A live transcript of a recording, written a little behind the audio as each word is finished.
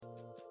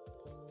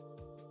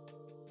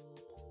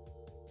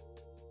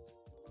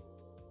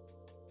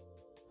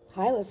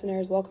Hi,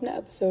 listeners. Welcome to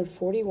episode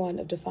 41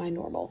 of Define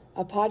Normal,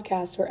 a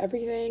podcast where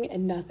everything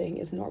and nothing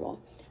is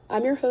normal.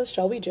 I'm your host,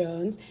 Shelby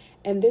Jones,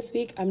 and this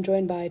week I'm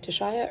joined by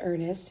Tashaya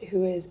Ernest,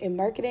 who is a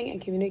marketing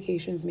and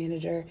communications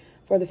manager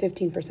for the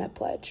 15%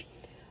 Pledge.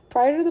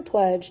 Prior to the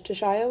Pledge,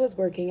 Tashaya was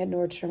working at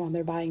Nordstrom on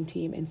their buying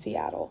team in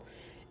Seattle.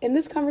 In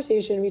this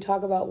conversation, we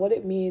talk about what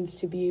it means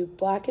to be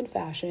Black in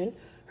fashion,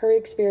 her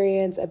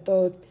experience at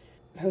both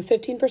her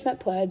 15%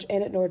 Pledge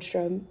and at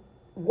Nordstrom,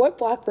 what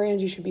Black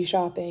brands you should be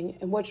shopping,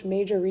 and which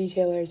major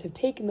retailers have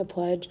taken the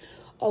Pledge,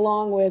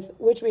 along with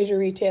which major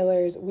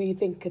retailers we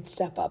think could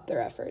step up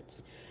their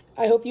efforts.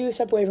 I hope you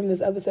step away from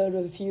this episode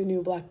with a few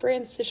new Black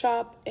brands to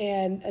shop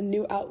and a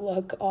new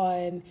outlook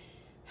on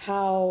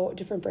how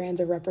different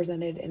brands are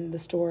represented in the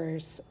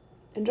stores.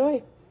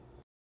 Enjoy!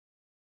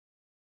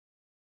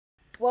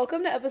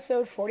 Welcome to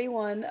episode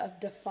 41 of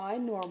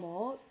Define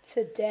Normal.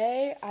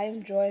 Today I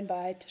am joined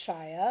by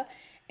Tashaya,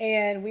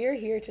 and we are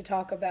here to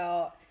talk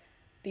about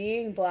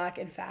being Black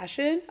in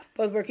fashion,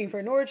 both working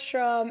for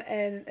Nordstrom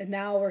and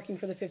now working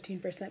for the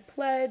 15%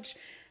 Pledge.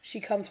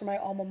 She comes from my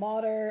alma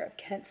mater of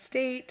Kent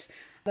State.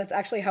 That's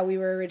actually how we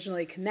were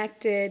originally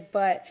connected,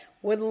 but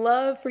would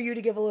love for you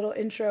to give a little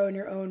intro in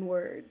your own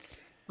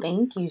words.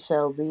 Thank you,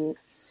 Shelby.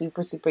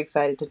 Super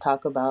excited to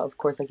talk about, of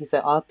course, like you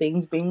said, all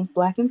things being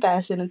Black in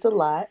fashion. It's a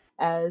lot.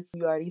 As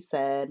you already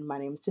said, my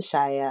name is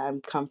Tashaya.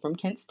 I'm come from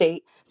Kent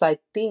State. So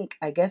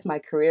I guess my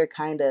career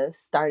kind of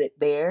started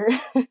there.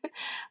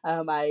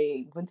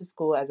 I went to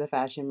school as a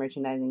fashion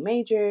merchandising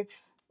major,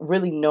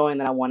 really knowing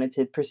that I wanted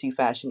to pursue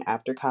fashion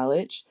after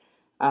college.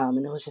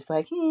 And it was just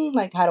like,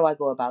 how do I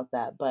go about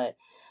that? But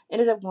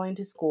ended up going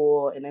to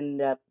school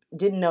and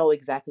didn't know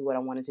exactly what I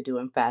wanted to do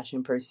in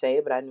fashion per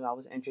se, but I knew I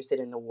was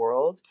interested in the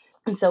world.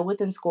 And so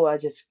within school, I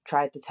just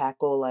tried to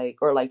tackle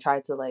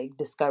tried to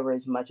discover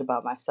as much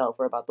about myself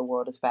or about the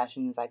world of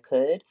fashion as I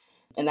could.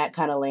 And that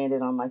kind of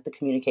landed on the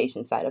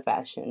communication side of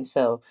fashion.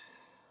 So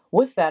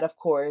with that, of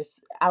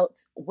course,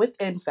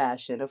 within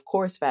fashion, of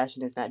course,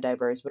 fashion is not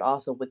diverse, but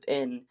also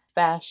within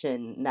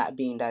fashion not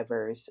being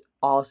diverse,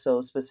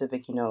 also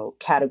specific,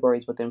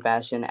 categories within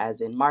fashion,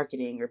 as in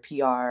marketing or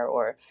PR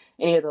or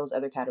any of those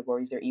other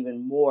categories, they're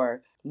even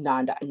more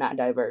not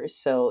diverse.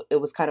 So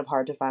it was kind of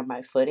hard to find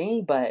my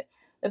footing, but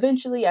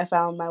eventually I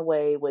found my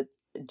way with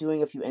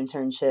doing a few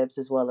internships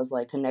as well as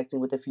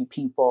connecting with a few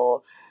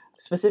people,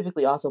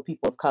 specifically also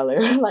people of color,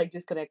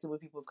 just connecting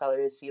with people of color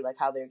to see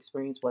how their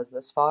experience was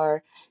thus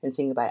far and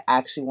seeing if I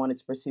actually wanted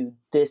to pursue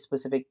this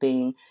specific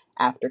thing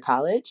after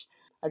college.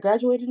 I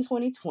graduated in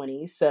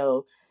 2020,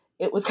 so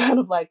it was kind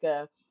of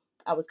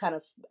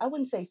I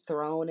wouldn't say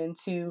thrown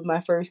into my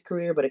first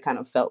career, but it kind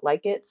of felt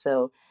like it.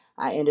 So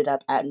I ended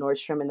up at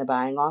Nordstrom in the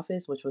buying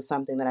office, which was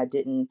something that I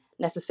didn't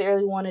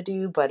necessarily want to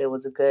do, but it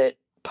was a good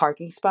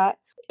parking spot.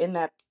 In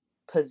that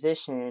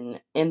position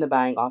in the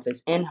buying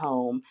office in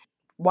home,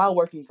 while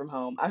working from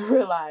home, I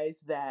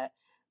realized that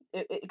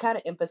it kind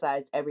of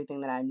emphasized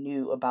everything that I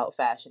knew about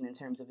fashion in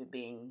terms of it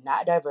being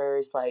not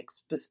diverse,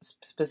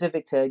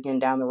 specific to, again,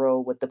 down the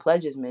road with the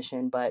Pledge's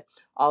mission, but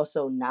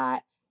also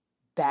not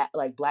that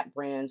Black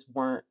brands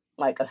weren't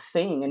a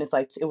thing. And it's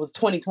it was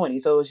 2020.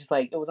 So it was just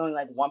it was only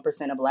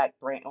 1% of Black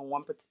brand, or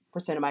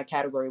 1% of my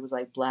category was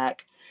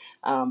Black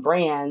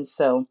brands.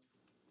 So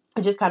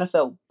it just kind of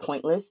felt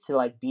pointless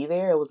to be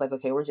there. It was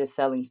okay, we're just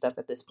selling stuff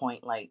at this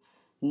point.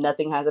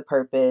 Nothing has a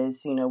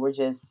purpose.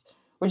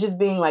 We're just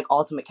being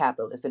ultimate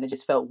capitalists, and it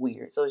just felt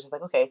weird. So it's just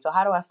okay, so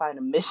how do I find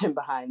a mission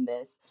behind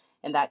this?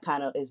 And that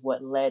kind of is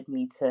what led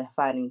me to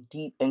finding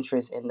deep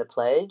interest in the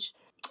Pledge.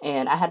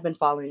 And I had been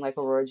following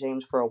Aurora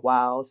James for a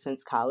while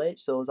since college.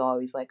 So it was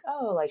always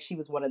she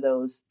was one of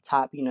those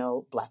top,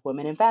 Black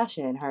women in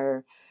fashion,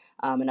 her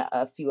and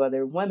a few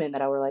other women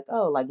that I were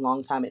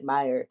long time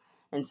admired.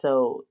 And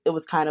so it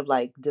was kind of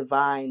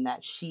divine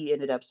that she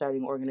ended up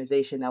starting an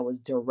organization that was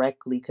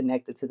directly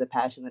connected to the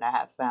passion that I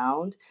have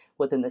found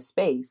within the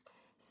space.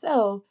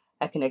 So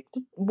I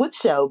connected with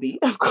Shelby,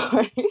 of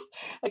course.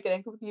 I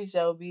connected with you,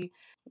 Shelby.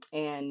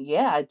 And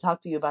yeah, I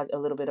talked to you about a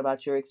little bit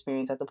about your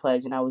experience at the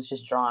Pledge, and I was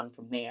just drawn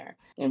from there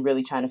and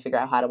really trying to figure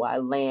out how do I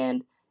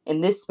land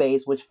in this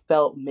space, which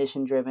felt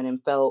mission driven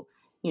and felt,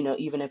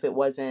 even if it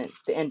wasn't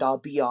the end all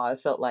be all, it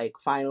felt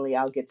finally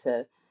I'll get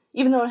to,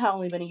 even though it had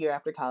only been a year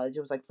after college, it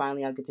was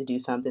finally I'll get to do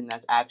something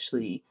that's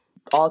actually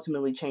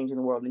ultimately changing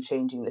the world and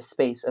changing the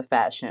space of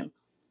fashion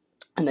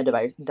and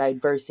the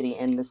diversity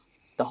and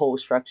the whole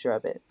structure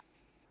of it.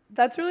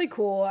 That's really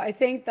cool. I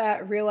think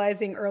that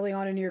realizing early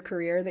on in your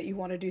career that you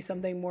want to do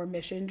something more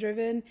mission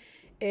driven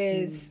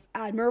is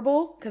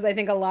admirable, because I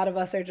think a lot of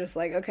us are just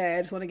okay,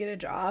 I just want to get a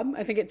job.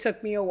 I think it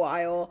took me a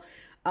while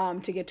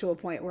to get to a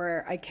point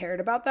where I cared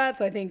about that.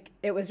 So I think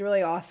it was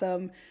really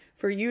awesome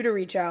for you to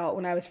reach out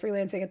when I was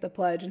freelancing at the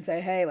Pledge and say,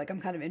 hey,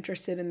 I'm kind of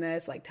interested in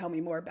this, tell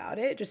me more about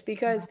it, just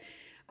because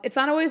it's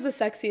not always the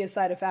sexiest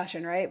side of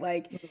fashion, right?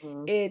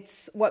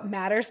 It's what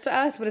matters to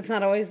us, but it's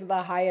not always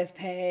the highest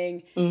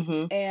paying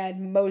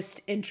and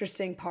most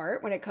interesting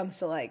part when it comes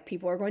to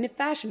people are going to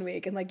Fashion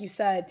Week. And like you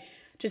said,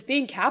 just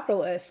being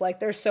capitalist,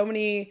 there's so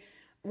many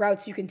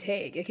routes you can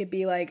take. It could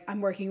be like,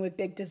 I'm working with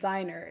big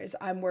designers,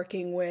 I'm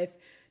working with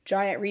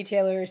giant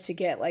retailers to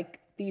get like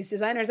these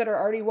designers that are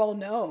already well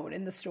known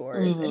in the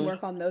stores and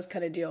work on those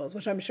kind of deals,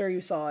 which I'm sure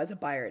you saw as a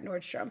buyer at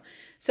Nordstrom.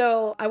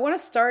 So I want to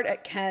start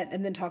at Kent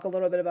and then talk a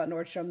little bit about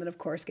Nordstrom, then of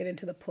course get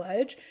into the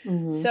pledge.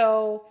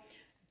 So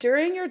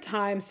during your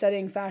time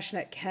studying fashion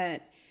at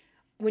Kent,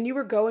 when you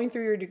were going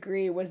through your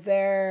degree, was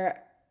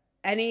there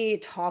any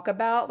talk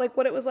about like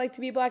what it was like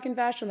to be Black in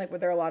fashion? Like, were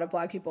there a lot of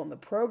Black people in the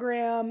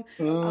program?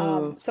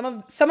 Some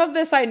of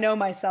this I know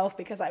myself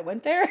because I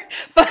went there,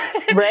 but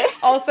Right.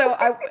 also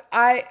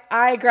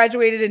I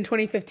graduated in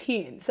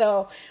 2015,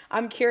 so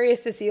I'm curious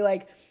to see,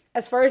 like,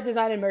 as far as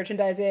design and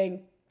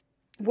merchandising,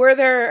 were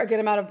there a good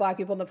amount of Black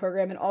people in the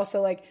program, and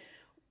also like,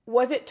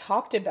 was it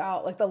talked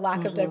about, like the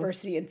lack of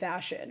diversity in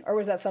fashion, or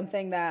was that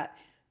something that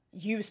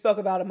you spoke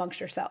about amongst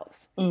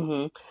yourselves?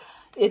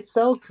 It's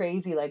so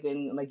crazy. Like,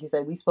 and like you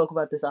said, we spoke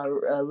about this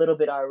a little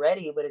bit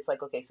already, but it's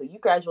like, okay, so you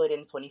graduated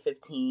in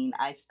 2015.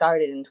 I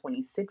started in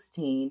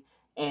 2016,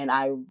 and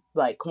I,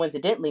 like,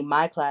 coincidentally,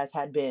 my class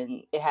had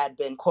been, it had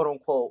been quote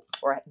unquote,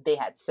 or they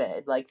had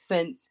said, like,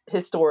 since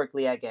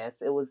historically, I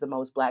guess it was the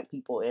most Black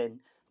people in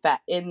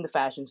the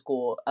fashion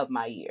school of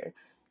my year.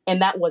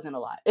 And that wasn't a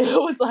lot. It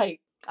was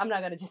like, I'm not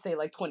going to just say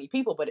like 20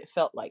 people, but it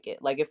felt like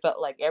it. Like, it felt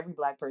like every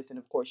Black person,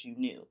 of course, you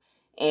knew.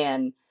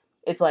 And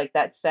it's like,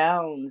 that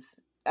sounds,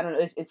 I don't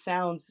know, it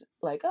sounds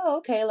like, oh,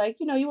 okay, like,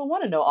 you would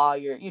want to know all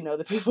your,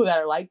 the people that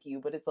are like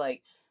you. But it's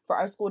like, for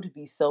our school to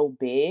be so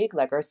big,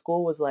 like, our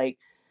school was like,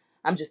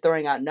 I'm just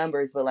throwing out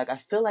numbers, but like, I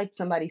feel like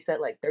somebody said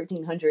like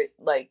 1,300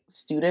 like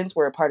students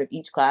were a part of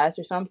each class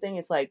or something.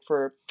 It's like,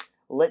 for,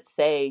 let's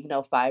say,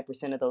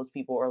 5% of those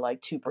people, or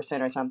like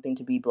 2% or something,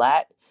 to be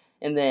Black.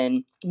 And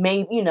then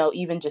maybe,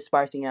 even just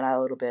sparsing it out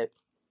a little bit,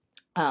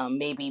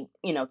 maybe,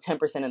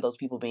 10% of those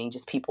people being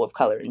just people of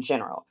color in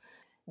general.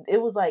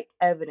 It was like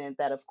evident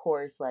that, of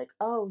course, like,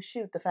 oh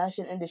shoot, the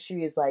fashion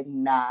industry is like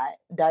not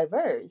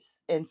diverse.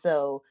 And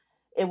so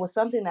it was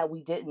something that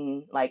we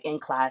didn't, like, in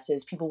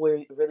classes, people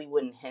really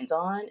wouldn't hint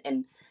on.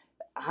 And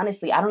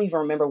honestly, I don't even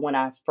remember when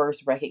I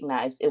first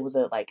recognized it was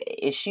a like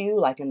issue,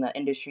 like, in the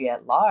industry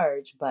at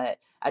large. But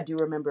I do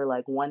remember,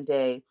 like, one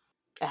day,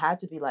 it had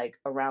to be like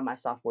around my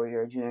sophomore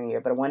year or junior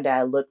year, but one day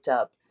I looked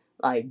up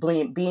like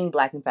being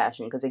Black in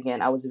fashion, because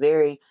again, I was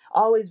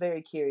always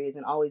very curious,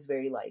 and always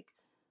very like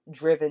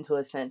driven to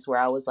a sense where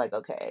I was like,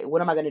 okay,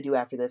 what am I going to do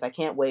after this? I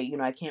can't wait.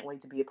 I can't wait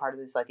to be a part of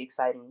this like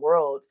exciting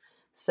world.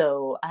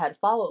 So I had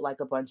followed like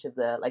a bunch of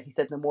the, like you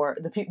said,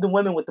 the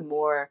women with the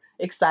more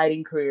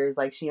exciting careers,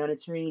 like Shiona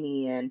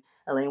Turini and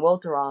Elaine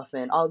Wolteroff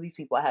and all these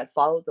people. I had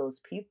followed those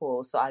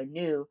people, so I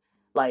knew,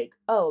 like,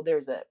 oh,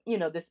 there's a,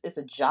 this is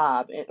a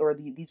job, or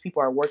these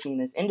people are working in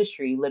this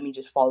industry. Let me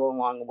just follow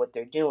along with what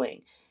they're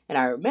doing. And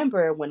I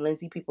remember when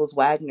Lindsay Peoples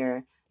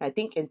Wagner, I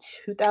think in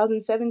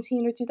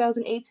 2017 or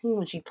 2018,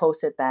 when she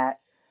posted that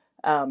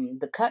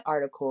the Cut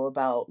article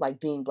about like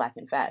being Black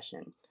in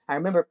fashion. I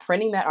remember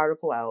printing that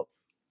article out,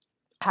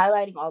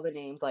 highlighting all the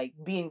names, like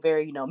being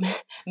very,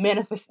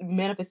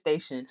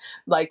 manifestation.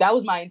 Like, that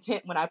was my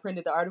intent when I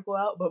printed the article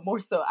out. But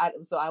more so, I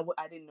didn't know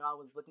I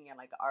was looking at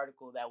like an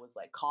article that was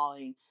like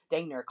calling,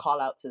 dang near call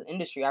out to the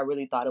industry. I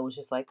really thought it was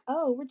just like,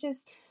 oh, we're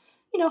just,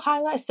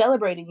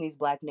 celebrating these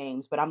Black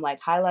names. But I'm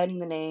like highlighting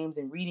the names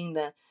and reading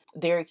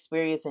their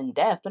experience in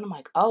depth. And I'm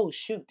like, oh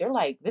shoot, they're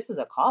like, this is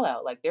a call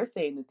out. Like, they're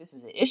saying that this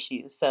is an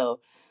issue.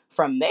 So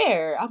from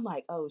there, I'm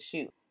like, oh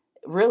shoot.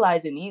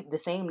 Realizing the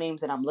same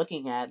names that I'm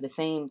looking at, the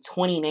same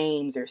 20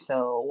 names or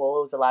so, well,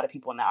 it was a lot of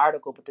people in the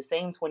article, but the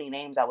same 20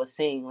 names I was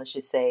seeing, let's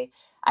just say,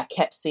 I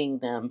kept seeing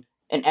them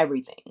in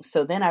everything.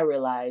 So then I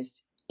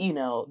realized,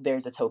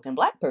 there's a token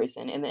Black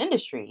person in the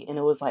industry. And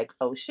it was like,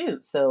 oh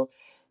shoot. So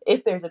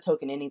if there's a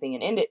token anything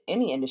in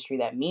any industry,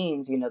 that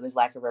means, there's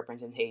lack of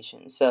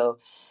representation. So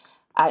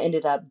I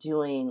ended up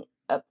doing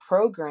a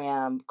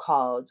program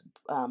called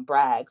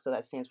BRAG, so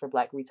that stands for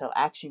Black Retail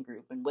Action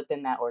Group. And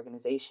within that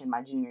organization,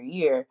 my junior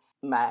year,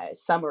 my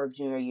summer of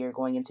junior year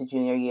going into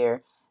junior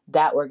year,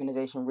 that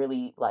organization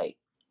really like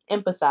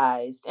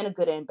emphasized, in a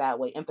good and bad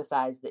way,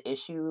 emphasized the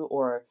issue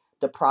or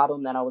the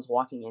problem that I was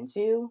walking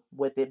into,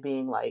 with it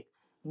being like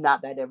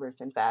not that diverse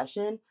in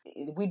fashion.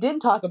 We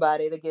didn't talk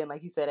about it, again,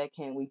 like you said, at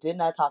Kent, we did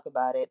not talk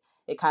about it.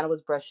 It kind of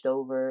was brushed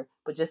over,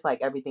 but just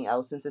like everything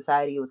else in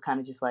society, it was kind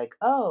of just like,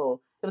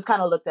 oh, it was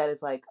kind of looked at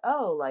as like,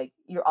 oh, like,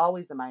 you're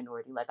always the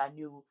minority. Like, I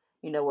knew,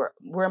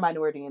 we're a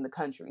minority in the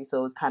country, so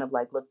it was kind of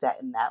like looked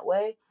at in that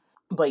way.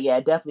 But yeah,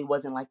 it definitely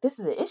wasn't like, this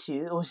is an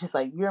issue. It was just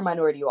like, you're a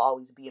minority, you'll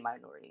always be a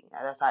minority.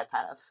 And that's how I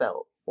kind of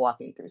felt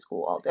walking through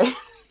school all day.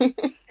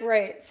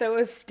 Right. So it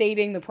was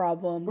stating the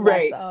problem,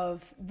 less Right.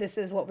 of this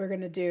is what we're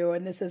going to do,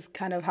 and this is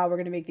kind of how we're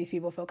going to make these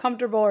people feel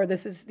comfortable, or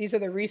these are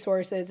the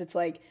resources. It's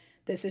like,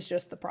 this is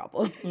just the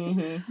problem.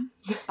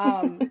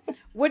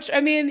 Which,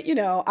 I mean,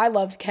 I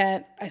loved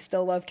Kent. I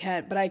still love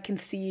Kent, but I can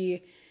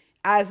see,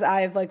 as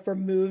I've like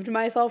removed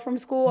myself from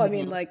school, I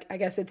mean, like, I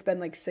guess it's been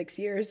like 6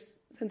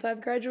 years since I've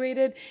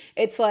graduated.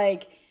 It's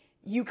like,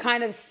 you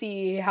kind of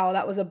see how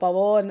that was a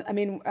bubble. And I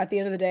mean, at the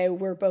end of the day,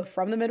 we're both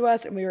from the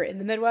Midwest and we were in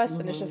the Midwest.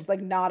 And it's just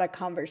like not a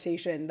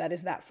conversation that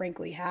is that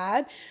frankly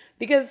had,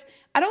 because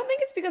I don't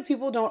think it's because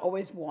people don't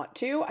always want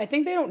to. I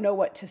think they don't know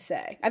what to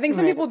say. I think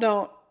some people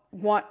don't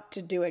want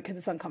to do it because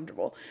it's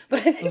uncomfortable. But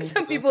I think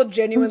some people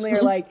genuinely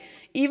are like,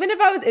 even if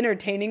I was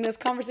entertaining this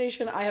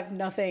conversation, I have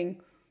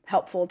nothing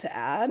helpful to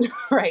add.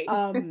 Right.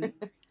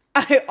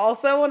 I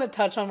also want to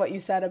touch on what you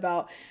said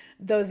about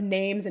those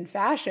names in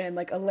fashion,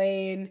 like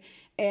Elaine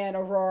and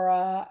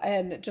Aurora,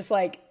 and just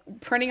like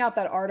printing out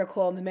that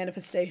article and the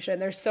manifestation.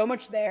 There's so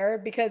much there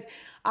because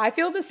I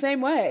feel the same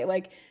way.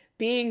 Like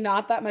being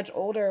not that much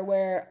older,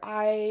 where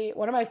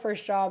one of my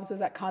first jobs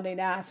was at Condé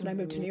Nast when I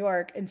moved to New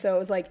York. And so it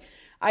was like,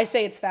 I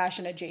say it's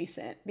fashion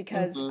adjacent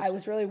because I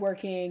was really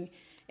working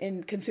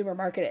in consumer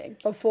marketing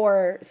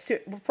before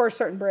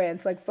certain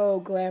brands like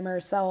Vogue,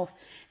 Glamour, Self.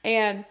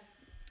 And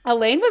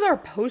Elaine was our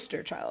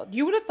poster child.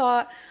 You would have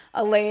thought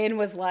Elaine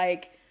was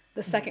like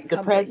the second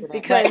coming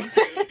because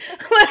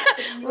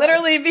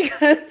literally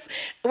because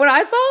when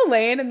I saw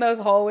Elaine in those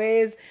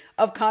hallways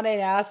of Condé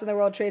Nast and the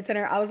World Trade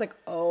Center, I was like,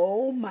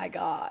 oh my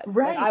God,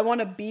 like I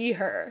want to be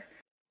her.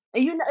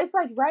 And it's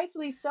like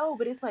rightfully so,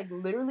 but it's like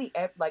literally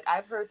like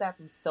I've heard that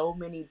from so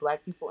many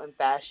Black people in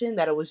fashion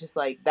that it was just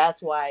like, that's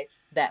why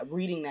that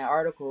reading that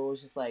article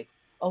was just like,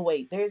 oh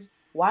wait,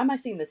 why am I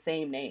seeing the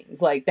same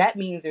names? Like that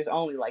means there's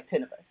only like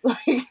 10 of us. Like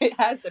it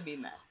has to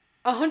mean that.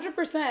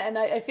 100%. And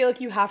I feel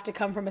like you have to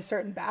come from a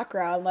certain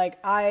background. Like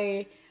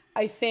I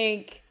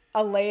think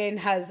Elaine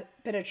has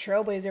been a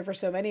trailblazer for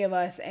so many of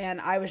us, and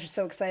I was just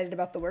so excited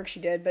about the work she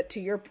did. But to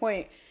your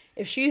point,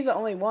 if she's the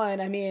only one,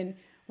 I mean,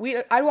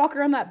 I'd walk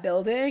around that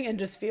building and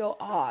just feel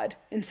odd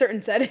in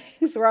certain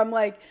settings where I'm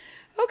like,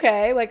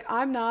 okay, like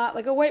I'm not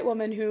like a white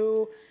woman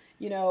who,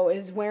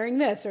 is wearing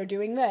this or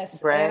doing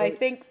this. Right. And I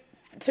think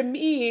to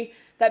me,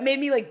 that made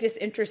me like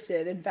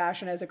disinterested in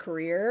fashion as a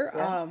career.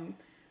 Yeah.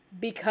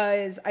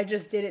 Because I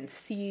just didn't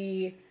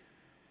see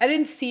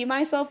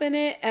myself in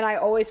it, and I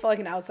always felt like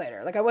an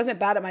outsider. Like I wasn't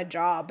bad at my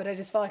job, but I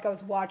just felt like I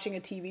was watching a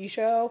TV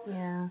show.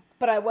 Yeah.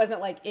 But I wasn't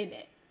like in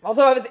it.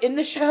 Although I was in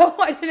the show,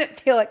 I didn't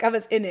feel like I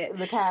was in it.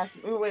 The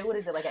cast, wait, what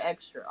is it, like an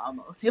extra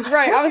almost?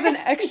 Right, I was an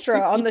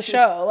extra on the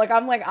show. Like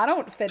I'm like, I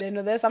don't fit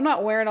into this. I'm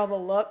not wearing all the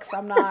looks.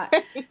 I'm not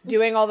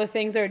doing all the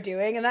things they're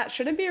doing, and that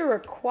shouldn't be a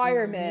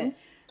requirement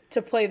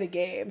to play the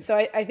game. So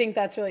I think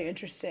that's really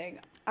interesting.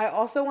 I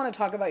also want to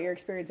talk about your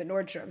experience at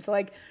Nordstrom. So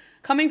like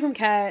coming from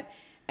Kent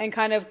and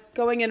kind of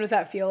going in with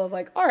that feel of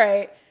like, all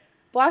right,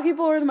 Black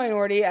people are the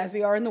minority as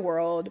we are in the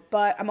world,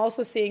 but I'm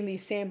also seeing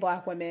these same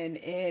Black women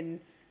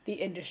in the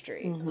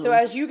industry. So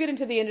as you get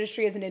into the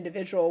industry as an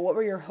individual, what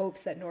were your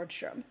hopes at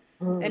Nordstrom?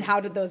 And how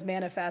did those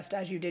manifest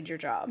as you did your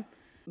job?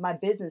 My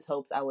business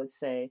hopes, I would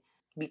say,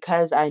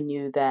 because I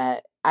knew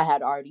that I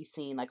had already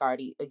seen,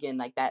 again,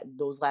 like that,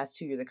 those last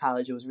 2 years of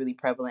college, it was really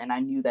prevalent. And I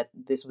knew that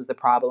this was the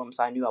problem.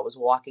 So I knew I was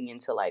walking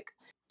into like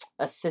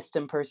a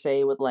system per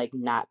se with like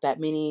not that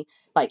many,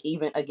 like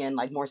even again,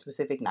 like more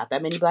specific, not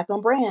that many Black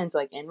owned brands,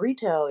 like in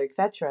retail,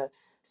 etc.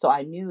 So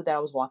I knew that I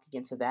was walking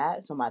into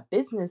that. So my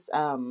business,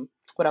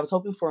 what I was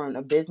hoping for in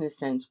a business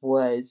sense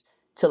was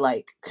to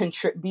like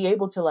be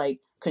able to like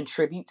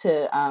contribute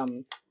to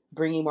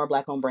bringing more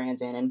Black owned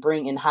brands in and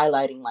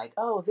highlighting like,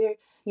 oh, they're,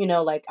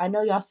 like I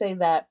know y'all say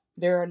that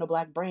there are no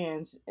Black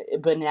brands,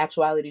 but in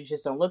actuality, you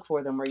just don't look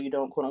for them, or you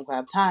don't quote unquote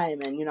have time.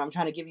 And, I'm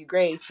trying to give you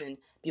grace and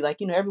be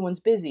like, everyone's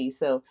busy.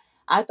 So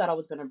I thought I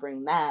was going to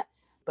bring that.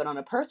 But on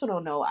a personal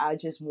note, I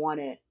just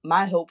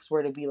my hopes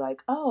were to be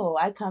like, oh,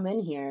 I come in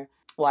here.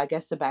 Well, I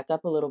guess to back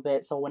up a little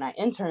bit. So when I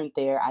interned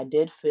there, I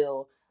did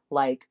feel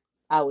like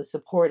I was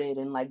supported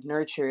and like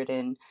nurtured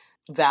and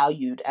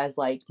valued as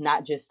like,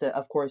 not just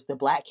of course, the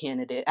Black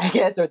candidate, I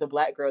guess, or the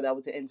Black girl that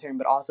was an intern,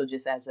 but also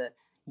just as a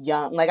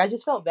young, like I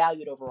just felt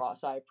valued overall.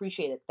 So I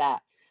appreciated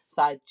that.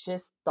 So I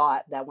just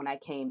thought that when I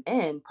came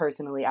in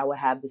personally, I would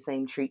have the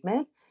same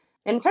treatment.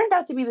 And it turned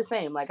out to be the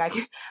same. Like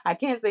I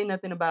can't say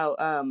nothing about,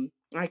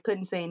 I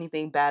couldn't say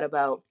anything bad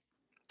about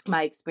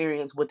my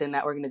experience within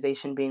that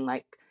organization being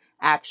like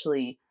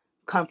actually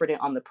comforted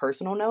on the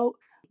personal note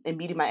and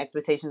meeting my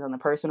expectations on the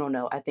personal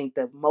note. I think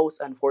the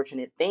most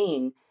unfortunate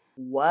thing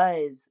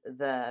was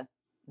the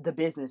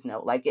business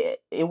note. Like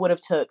it would have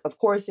took, of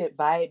course,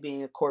 by it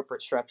being a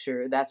corporate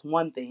structure, that's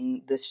one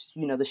thing. The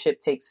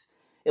ship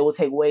it will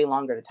take way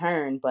longer to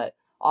turn, but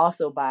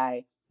also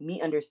by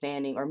me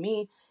understanding or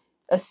me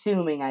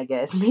assuming, I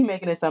guess, me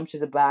making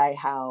assumptions about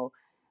how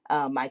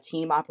my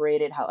team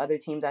operated, how other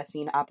teams I've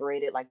seen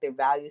operated, like their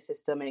value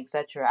system and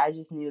etc. I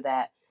just knew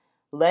that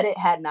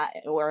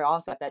or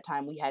also at that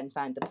time we hadn't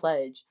signed the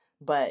pledge,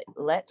 but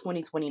let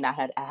 2020 not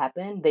had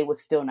happened, they would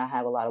still not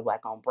have a lot of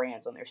Black owned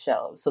brands on their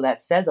shelves. So that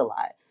says a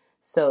lot.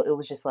 So it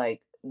was just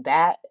like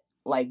that,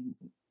 like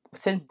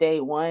since day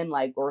one,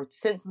 like, or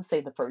since let's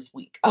say the first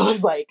week, I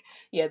was like,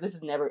 yeah, this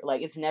is never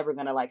like, it's never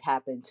gonna like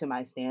happen to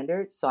my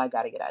standards. So I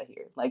got to get out of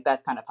here. Like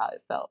that's kind of how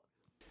it felt.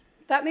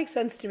 That makes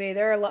sense to me.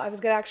 I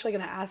was actually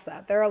going to ask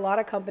that. There are a lot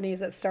of companies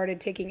that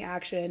started taking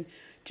action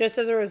just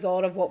as a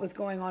result of what was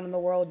going on in the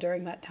world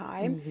during that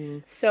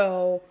time.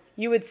 So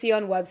you would see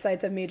on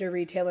websites of major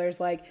retailers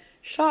like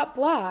shop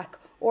black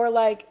or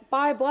like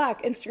buy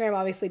black. Instagram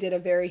obviously did a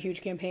very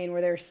huge campaign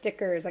where there are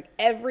stickers. Like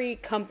every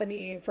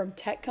company from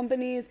tech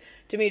companies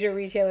to major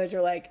retailers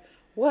are like,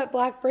 what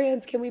black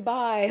brands can we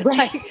buy?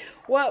 Right. Like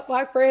what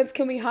black brands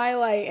can we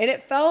highlight? And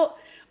it felt,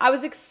 I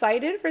was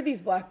excited for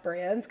these black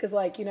brands because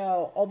like, you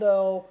know,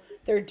 although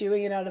they're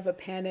doing it out of a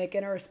panic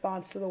and a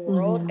response to the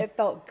world, it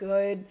felt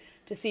good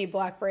to see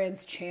black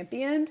brands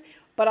championed.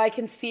 But I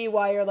can see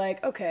why you're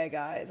like, okay,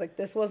 guys, like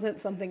this wasn't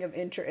something of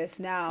interest.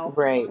 Now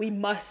Right. we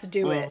must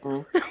do it.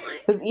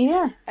 'Cause,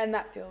 yeah, And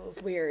that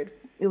feels weird.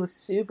 it was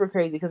super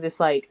crazy because it's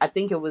like I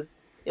think it was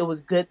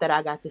good that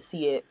I got to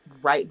see it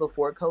right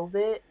before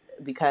COVID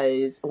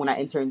because when I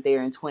interned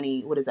there in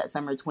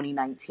summer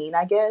 2019,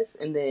 I guess,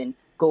 and then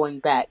going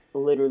back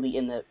literally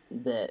in the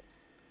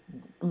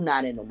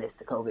not in the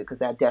midst of COVID because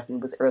that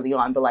definitely was early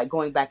on, but like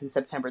going back in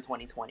September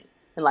 2020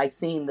 and like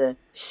seeing the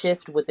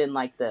shift within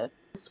like the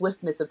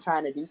swiftness of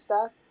trying to do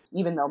stuff,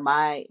 even though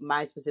my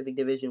specific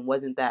division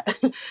wasn't that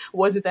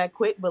wasn't that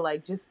quick, but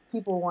like just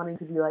people wanting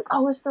to be like,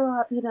 oh, let's throw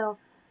out, you know,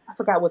 I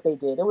forgot what they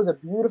did. It was a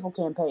beautiful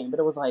campaign, but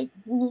it was like,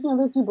 you know,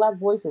 let's do Black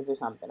voices or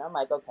something. I'm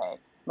like, okay,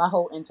 my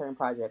whole intern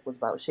project was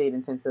about shade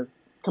intensive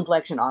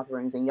complexion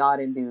offerings, and y'all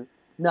didn't do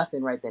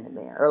nothing right then and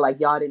there, or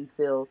like y'all didn't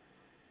feel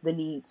the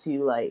need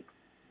to like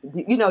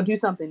do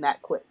something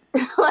that quick.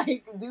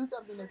 Like do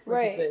something as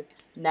quick as this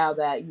now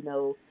that, you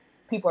know,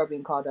 people are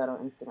being called out on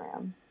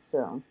Instagram.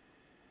 So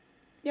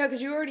yeah,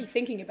 because you were already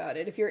thinking about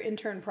it. If your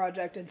intern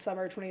project in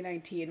summer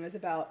 2019 was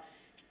about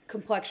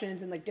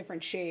complexions and like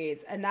different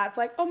shades, and that's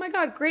like, oh my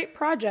god, great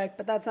project,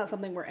 but that's not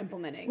something we're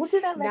implementing. We'll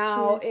do that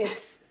now. Year.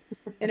 It's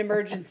an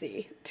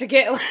emergency to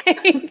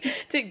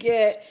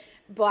get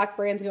black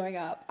brands going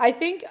up. I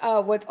think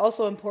what's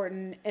also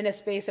important in a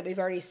space that we've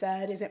already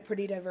said isn't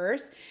pretty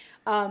diverse,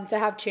 to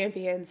have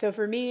champions. So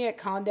for me at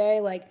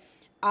Condé, like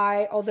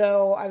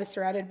although I was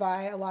surrounded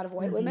by a lot of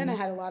white women, I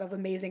had a lot of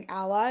amazing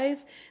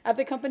allies at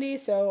the company.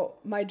 So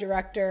my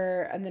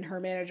director and then her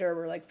manager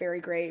were like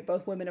very great,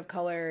 both women of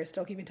color,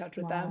 still keep in touch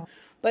with them.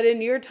 But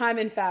in your time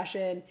in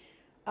fashion,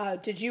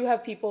 did you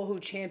have people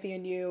who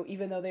championed you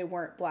even though they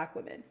weren't black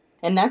women?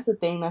 And that's the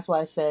thing. That's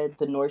why I said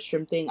the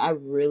Nordstrom thing. I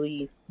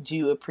really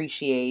do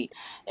appreciate.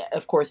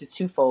 Of course, it's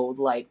twofold.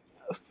 Like,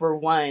 for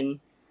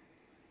one,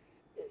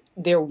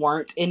 there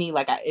weren't any.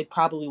 Like, it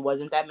probably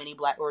wasn't that many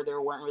black, or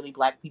there weren't really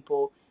black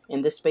people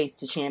in this space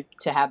to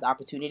have the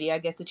opportunity, I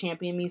guess, to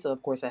champion me. So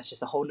of course, that's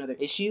just a whole nother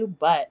issue.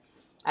 But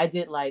I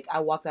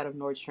walked out of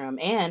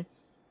Nordstrom and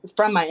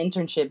from my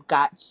internship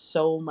got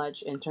so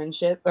much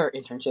internship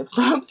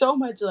from so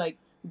much like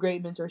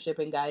great mentorship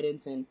and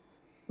guidance and,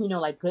 you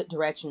know, like good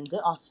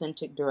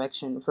authentic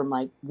direction from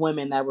like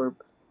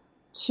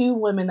two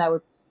women that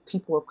were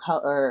people of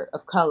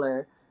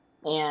color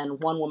and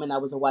one woman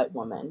that was a white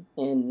woman.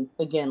 And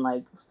again,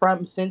 like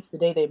since the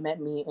day they met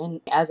me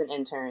and as an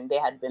intern, they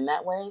had been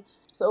that way.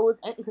 So it was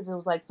because it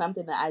was like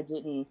something that I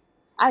didn't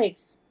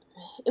expect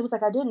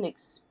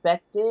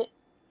it.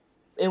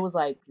 It was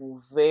like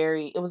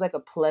it was like a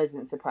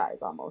pleasant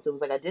surprise almost. It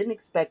was like I didn't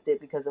expect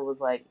it because it was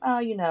like, oh,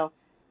 you know,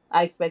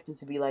 I expected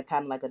to be like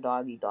kind of like a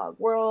dog eat dog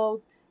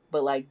world.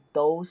 But like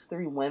those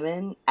three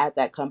women at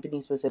that company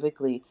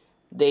specifically,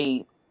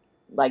 they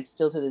like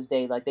still to this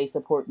day, like they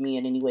support me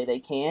in any way they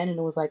can. And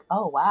it was like,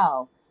 oh,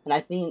 wow. And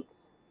I think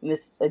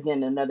this,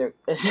 again, another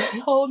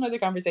whole nother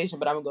conversation,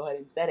 but I'm gonna go ahead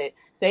and say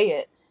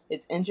it.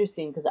 It's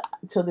interesting because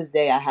till this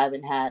day, I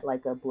haven't had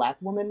like a black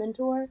woman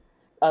mentor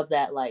of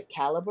that like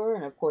caliber.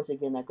 And of course,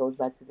 again, that goes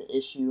back to the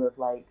issue of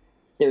like,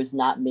 there's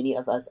not many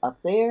of us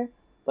up there,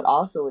 but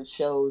also it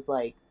shows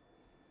like,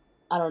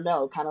 I don't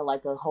know, kind of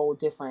like a whole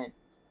different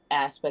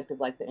aspect of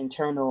like the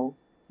internal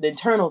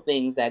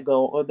things that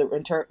go, or the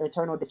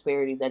internal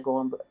disparities that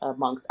go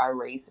amongst our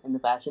race in the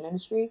fashion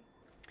industry.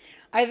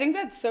 I think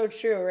that's so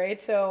true,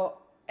 right? So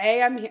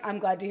I'm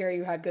glad to hear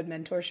you had good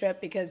mentorship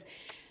because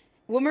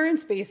when we're in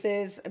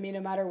spaces, I mean,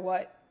 no matter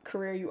what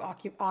career you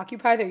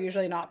occupy, they're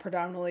usually not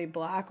predominantly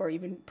black or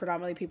even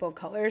predominantly people of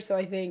color. So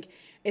I think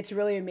it's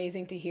really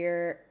amazing to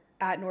hear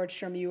at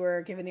Nordstrom you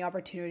were given the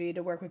opportunity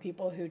to work with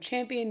people who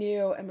champion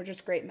you and were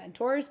just great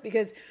mentors,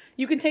 because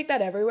you can take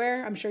that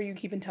everywhere. I'm sure you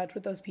keep in touch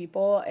with those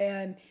people,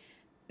 and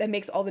that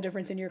makes all the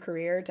difference in your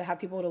career to have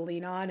people to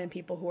lean on and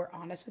people who are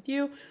honest with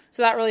you.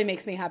 So that really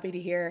makes me happy to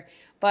hear.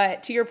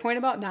 But to your point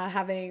about not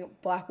having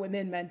black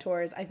women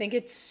mentors, I think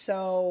it's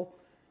so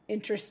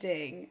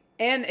interesting.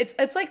 And it's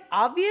like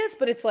obvious,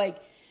 but it's like,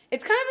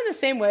 it's kind of in the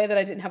same way that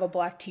I didn't have a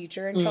black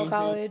teacher in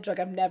college. Like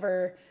I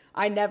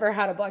never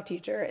had a black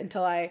teacher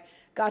until I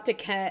got to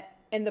Kent,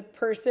 and the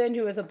person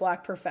who was a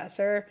black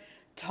professor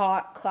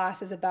taught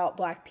classes about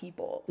black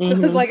people. So it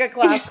was like a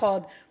class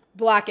called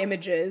Black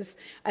Images,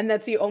 and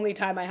that's the only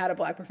time I had a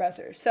black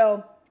professor.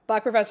 So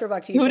black professor,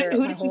 black teacher,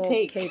 who did you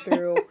take? K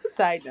through.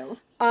 Side note.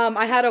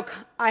 I had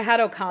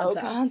Okanta.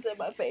 Okanta,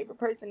 my favorite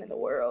person in the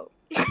world.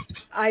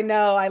 I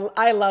know.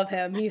 I love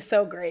him. He's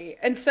so great.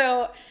 And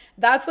so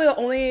that's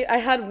I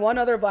had one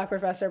other black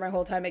professor my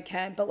whole time at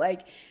Kent, but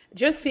like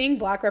just seeing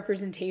black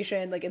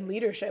representation like in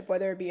leadership,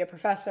 whether it be a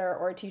professor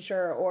or a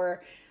teacher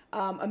or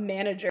a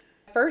manager.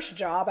 First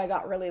job, I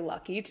got really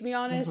lucky, to be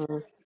honest.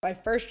 Mm-hmm. My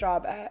first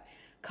job at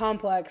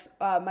Complex,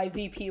 my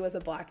VP was a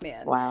Black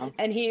man. Wow.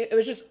 And it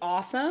was just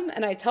awesome.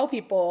 And I tell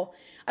people,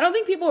 I don't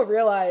think people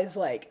realize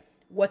like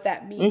what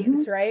that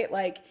means, Mm-hmm. right?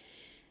 Like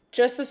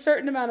just a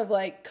certain amount of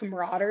like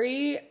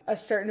camaraderie, a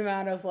certain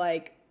amount of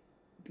like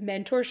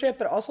mentorship,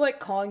 but also like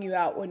calling you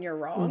out when you're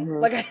wrong. Mm-hmm.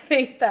 Like I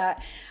think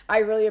that I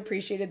really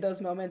appreciated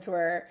those moments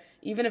where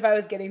even if I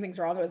was getting things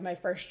wrong, it was my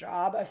first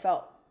job, I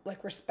felt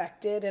like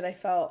respected and I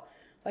felt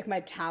like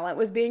my talent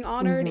was being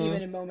honored, Mm-hmm.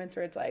 even in moments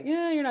where it's like,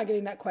 yeah, you're not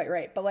getting that quite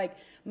right. But like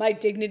my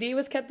dignity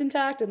was kept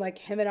intact, and like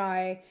him and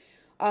I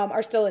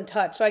are still in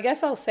touch. So I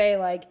guess I'll say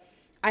like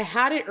I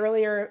had it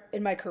earlier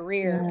in my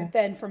career, Yeah. but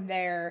then from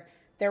there,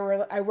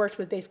 I worked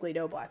with basically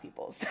no Black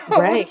people. So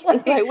Right. it was like,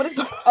 It's like, what is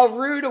going a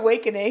rude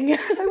awakening. Like,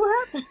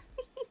 what happened?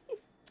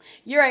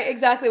 You're right,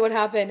 exactly what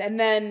happened. And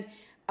then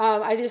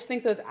I just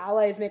think those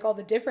allies make all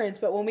the difference.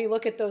 But when we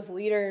look at those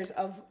leaders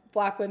of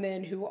Black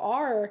women who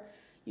are,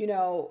 you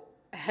know,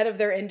 head of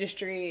their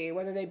industry,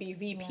 whether they be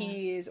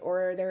VPs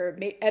or they're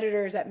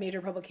editors at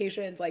major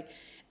publications, like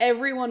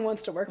everyone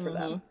wants to work for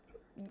them.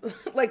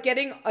 Like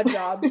getting a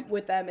job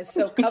with them is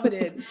so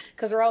coveted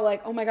because we're all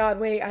like, oh my God,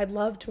 wait, I'd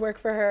love to work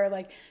for her.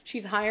 Like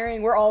she's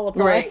hiring. We're all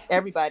applying. Right.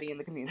 Everybody in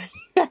the community.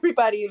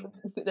 Everybody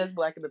that's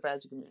Black in the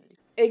fashion community.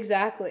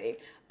 Exactly.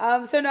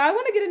 So now I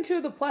want to get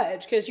into the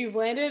pledge because you've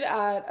landed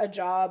at a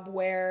job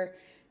where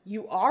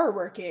you are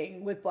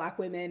working with Black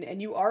women and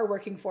you are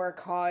working for a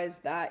cause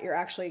that you're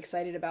actually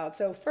excited about.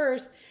 So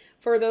first,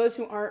 for those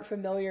who aren't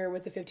familiar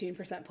with the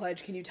 15%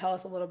 pledge, can you tell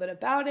us a little bit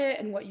about it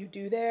and what you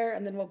do there?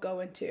 And then we'll go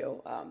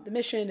into the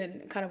mission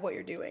and kind of what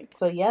you're doing.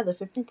 So yeah, the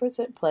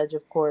 15% pledge,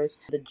 of course,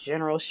 the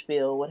general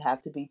spiel would have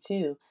to be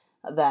too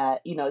that,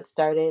 you know, it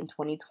started in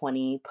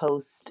 2020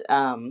 post,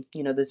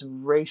 you know, this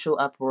racial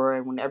uproar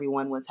and when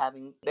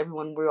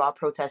we were all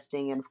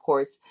protesting. And of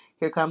course,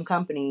 here come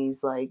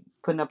companies like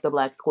putting up the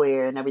black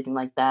square and everything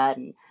like that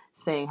and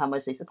saying how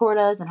much they support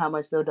us and how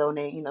much they'll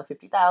donate, you know,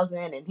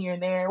 50,000 and here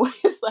and there.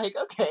 It's like,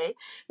 okay,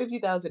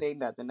 50,000 ain't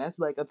nothing. That's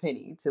like a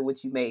penny to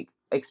what you make,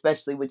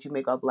 especially what you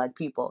make off Black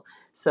people.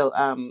 So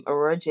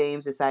Aurora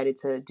James decided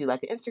to do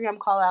like an Instagram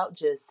call out,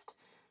 just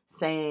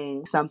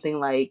saying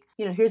something like,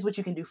 you know, here's what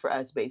you can do for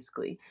us,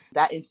 basically.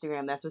 That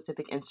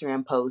specific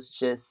Instagram post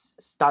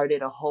just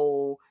started a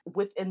whole,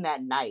 within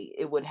that night,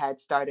 it would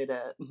had started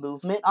a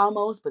movement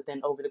almost, but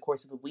then over the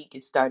course of a week,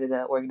 it started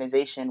an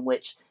organization,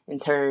 which in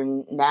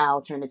turn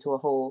now turned into a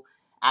whole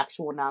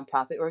actual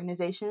nonprofit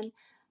organization.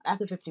 At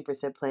the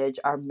 50% pledge,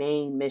 our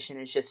main mission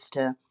is just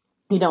to,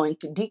 you know, and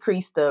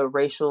decrease the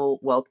racial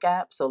wealth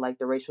gap. So like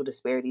the racial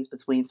disparities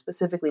between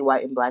specifically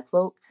white and Black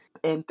folk.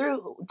 And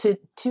to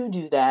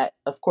do that,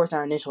 of course,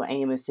 our initial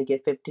aim is to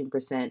get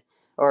 15%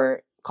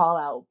 or call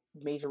out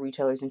major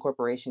retailers and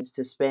corporations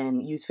to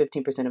use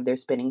 15% of their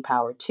spending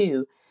power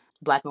to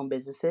Black owned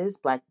businesses,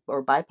 Black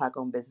or BIPOC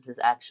owned businesses,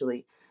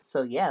 actually.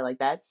 So yeah, like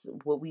that's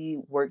what we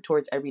work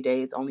towards every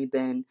day. It's only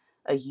been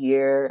a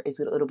year.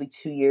 It'll be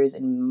 2 years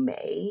in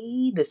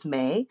this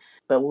May.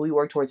 But what we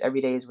work towards every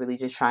day is really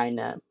just trying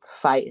to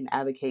fight and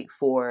advocate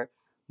for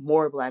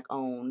more Black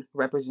owned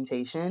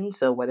representation.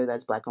 So whether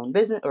that's Black owned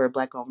business or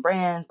Black owned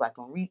brands, Black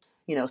owned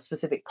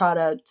specific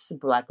products,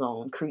 Black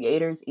owned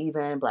creators,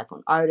 even Black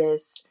owned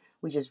artists,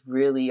 we just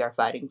really are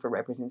fighting for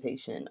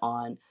representation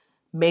on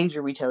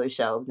major retailer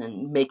shelves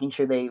and making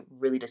sure they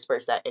really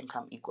disperse that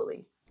income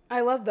equally.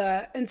 I love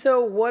that. And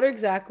so what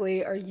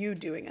exactly are you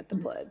doing at the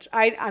pledge?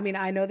 I mean,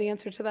 I know the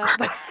answer to that,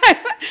 but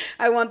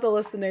I want the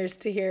listeners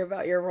to hear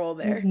about your role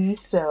there. Mm-hmm.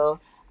 So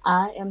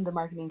I am the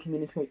marketing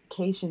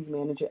communications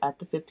manager at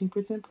the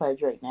 15%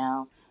 pledge right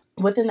now.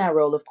 Within that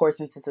role, of course,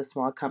 since it's a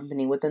small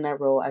company, within that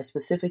role, I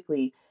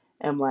specifically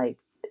am like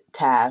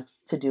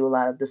tasked to do a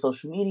lot of the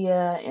social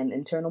media and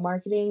internal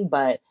marketing.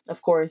 But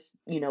of course,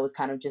 you know, it's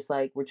kind of just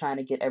like we're trying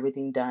to get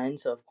everything done.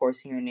 So of course,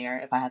 here and there,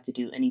 if I have to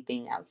do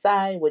anything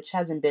outside, which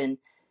hasn't been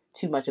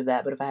too much of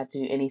that, but if I have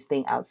to do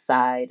anything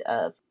outside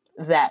of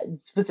that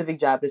specific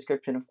job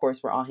description, of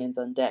course, we're all hands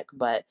on deck.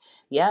 But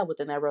yeah,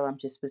 within that role, I'm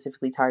just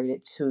specifically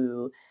targeted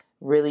to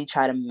really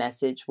try to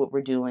message what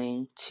we're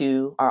doing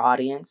to our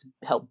audience,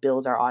 help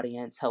build our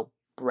audience, help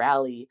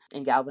rally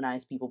and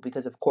galvanize people,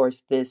 because of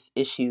course this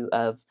issue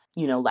of,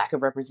 you know, lack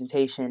of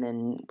representation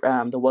and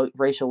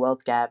racial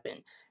wealth gap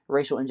and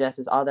racial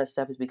injustice, all that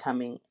stuff is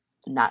becoming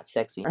not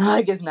sexy.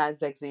 Like it's not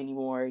sexy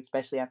anymore,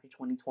 especially after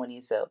 2020.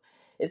 So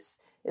it's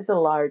a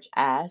large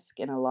ask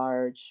and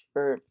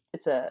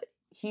it's a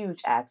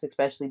huge ask,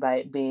 especially by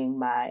it being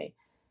my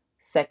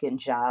second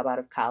job out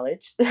of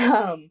college.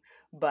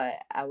 But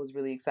I was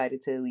really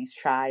excited to at least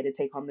try to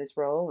take on this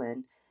role.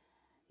 And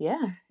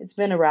yeah, it's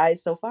been a ride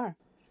so far.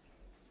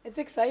 It's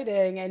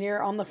exciting, and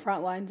you're on the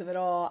front lines of it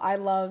all. I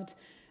loved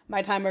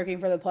my time working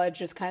for the Pledge,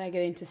 just kind of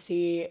getting to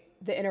see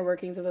the inner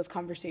workings of those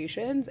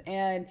conversations.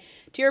 And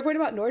to your point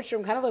about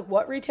Nordstrom, kind of like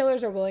what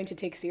retailers are willing to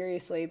take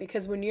seriously.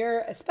 Because when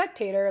you're a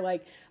spectator,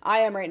 like I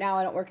am right now,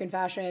 I don't work in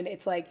fashion.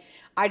 It's like,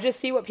 I just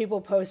see what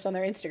people post on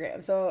their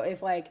Instagram. So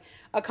if like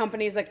a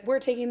company is like, we're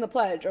taking the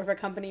Pledge, or if a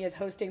company is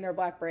hosting their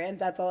Black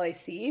brands, that's all I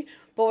see.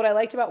 But what I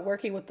liked about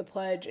working with the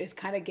Pledge is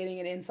kind of getting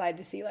an insight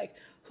to see like,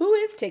 who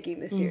is taking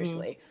this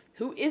seriously?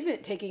 Who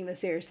isn't taking this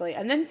seriously?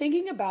 And then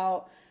thinking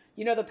about,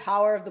 you know, the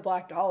power of the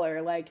Black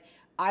dollar. Like,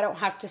 I don't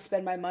have to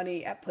spend my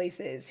money at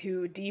places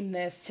who deem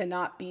this to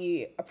not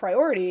be a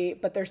priority,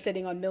 but they're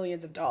sitting on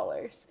millions of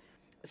dollars.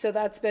 So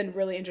that's been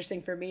really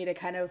interesting for me to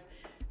kind of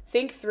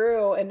think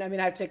through. And I mean,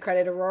 I have to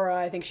credit Aurora.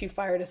 I think she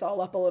fired us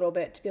all up a little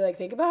bit to be like,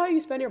 think about how you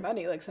spend your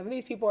money. Like, some of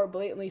these people are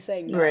blatantly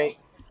saying no. Right.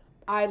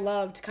 I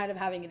loved kind of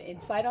having an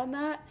insight on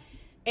that.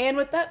 And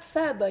with that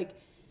said, like,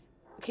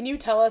 can you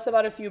tell us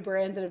about a few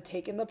brands that have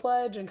taken the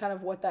Pledge and kind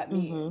of what that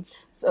means?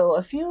 So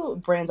a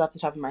few brands off the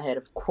top of my head,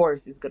 of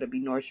course, is going to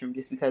be Nordstrom,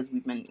 just because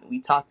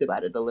we talked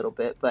about it a little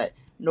bit. But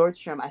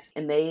Nordstrom,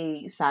 and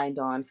they signed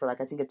on for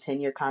like, I think, a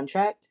 10-year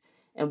contract.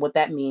 And what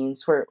that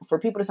means for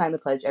people to sign the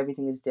Pledge,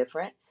 everything is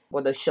different,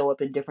 or they show up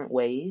in different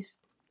ways.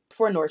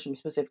 For Nordstrom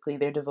specifically,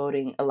 they're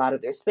devoting a lot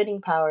of their spending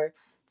power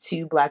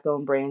to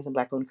Black-owned brands and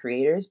Black-owned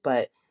creators,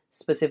 but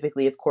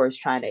specifically, of course,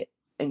 trying to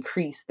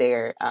increase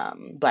their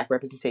Black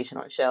representation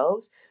on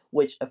shelves,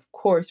 which of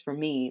course for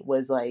me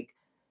was like,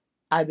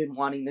 I've been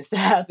wanting this to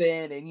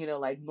happen. And, you know,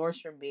 like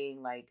Nordstrom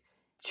being like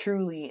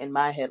truly in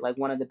my head, like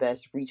one of the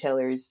best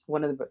retailers,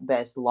 one of the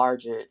best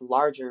larger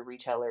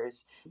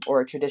retailers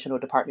or traditional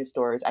department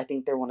stores. I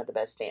think they're one of the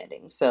best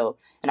standing. So,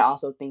 and I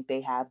also think they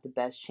have the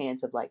best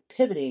chance of like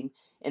pivoting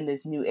in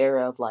this new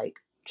era of like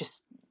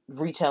just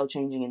retail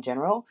changing in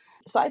general.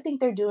 So I think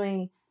to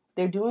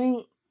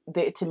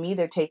me,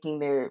 they're taking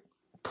their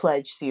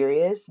Pledge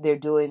serious. They're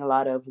doing a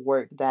lot of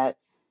work that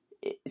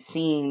it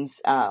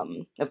seems,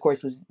 of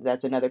course,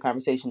 that's another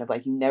conversation of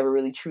like, you never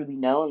really truly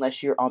know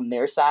unless you're on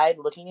their side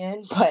looking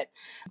in. But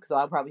so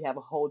I'll probably have a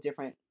whole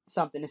different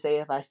something to say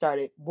if I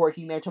started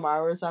working there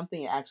tomorrow or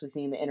something and actually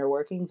seeing the inner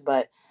workings.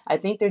 But I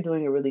think they're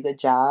doing a really good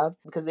job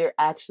because they're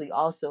actually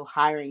also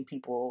hiring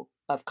people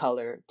of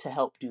color to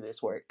help do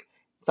this work.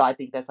 So I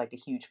think that's like a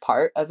huge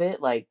part of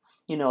it. Like,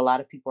 you know, a lot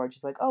of people are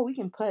just like, oh, we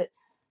can put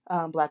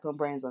Black-owned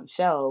brands on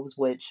shelves,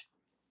 which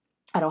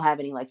I don't have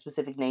any like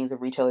specific names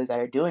of retailers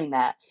that are doing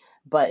that,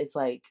 but it's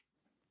like,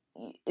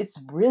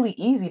 it's really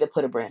easy to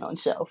put a brand on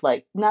shelf.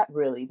 Like, not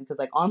really, because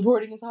like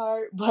onboarding is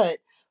hard, but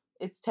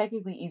it's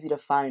technically easy to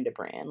find a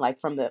brand. Like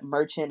from the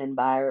merchant and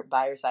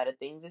buyer side of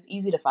things, it's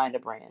easy to find a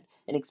brand.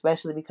 And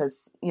especially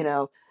because, you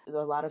know, a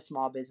lot of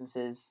small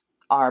businesses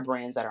are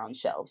brands that are on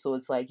shelves. So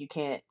it's like, you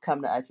can't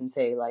come to us and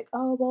say like,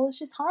 oh, well, it's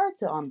just hard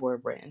to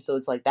onboard brands. So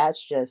it's like,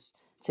 that's just,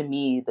 to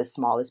me, the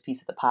smallest piece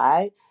of the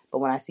pie. But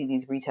when I see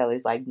these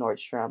retailers like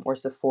Nordstrom or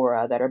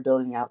Sephora that are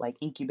building out like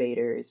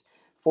incubators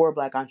for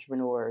Black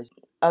entrepreneurs,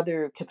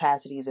 other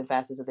capacities and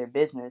facets of their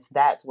business,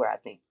 that's where I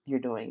think you're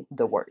doing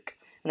the work.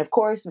 And of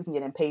course, we can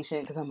get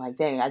impatient because I'm like,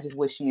 dang, I just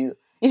wish you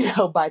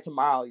know, by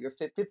tomorrow, your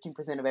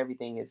 15% of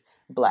everything is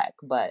Black.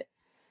 But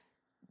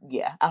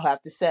yeah, I'll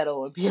have to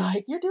settle and be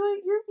like, you're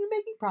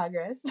making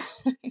progress.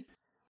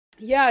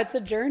 Yeah, it's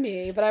a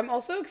journey, but I'm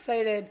also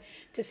excited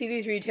to see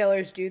these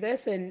retailers do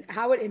this and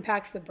how it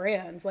impacts the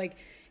brands. Like,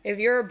 if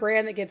you're a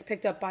brand that gets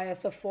picked up by a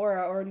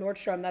Sephora or a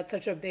Nordstrom, that's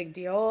such a big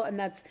deal. And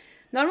that's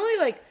not only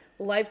like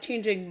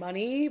life-changing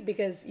money,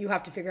 because you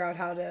have to figure out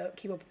how to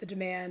keep up with the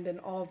demand and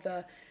all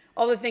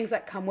the things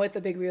that come with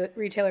a big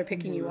retailer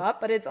picking you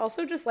up, but it's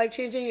also just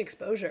life-changing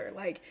exposure.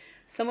 Like,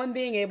 someone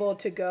being able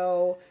to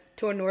go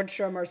to a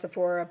Nordstrom or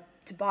Sephora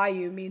to buy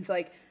you means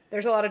like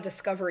there's a lot of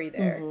discovery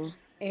there.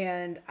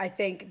 And I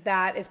think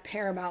that is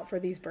paramount for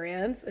these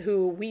brands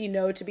who we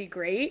know to be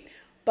great.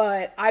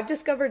 But I've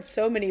discovered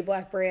so many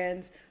Black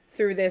brands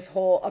through this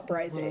whole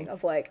uprising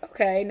of like,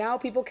 okay, now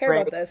people care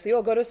about this. So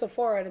you'll go to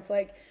Sephora and it's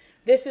like,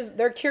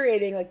 they're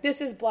curating, like, this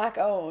is Black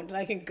owned. And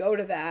I can go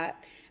to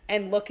that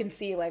and look and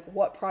see like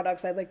what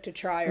products I'd like to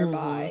try or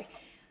buy,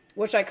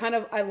 which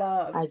I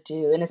love. I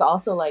do. And it's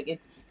also like,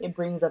 it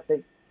brings up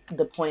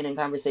the point in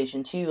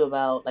conversation too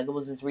about, like, it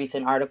was this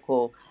recent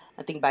article,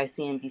 I think by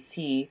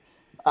CNBC.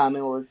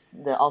 It was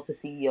the Ulta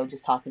CEO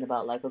just talking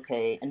about like,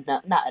 okay, and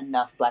not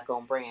enough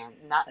Black-owned brand,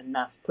 not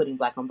enough putting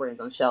Black-owned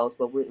brands on shelves,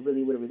 but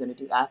really, what are we going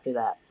to do after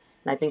that?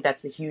 And I think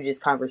that's the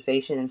hugest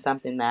conversation, and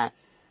something that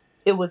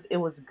it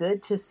was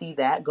good to see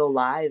that go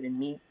live and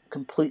me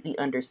completely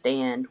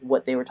understand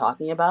what they were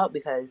talking about,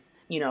 because,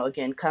 you know,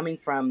 again, coming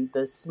from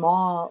the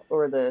small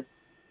or the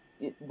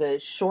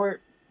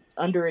short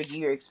under a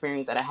year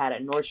experience that I had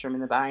at Nordstrom in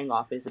the buying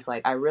office, it's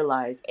like I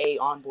realized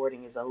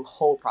onboarding is a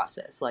whole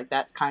process. Like,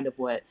 that's kind of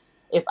what,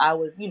 if I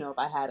was, you know, if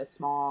I had a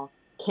small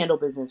candle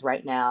business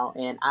right now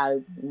and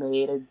I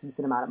made a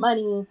decent amount of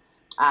money,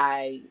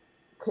 I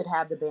could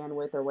have the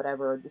bandwidth or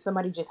whatever.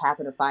 Somebody just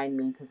happened to find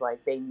me because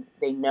like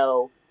they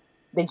know,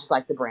 they just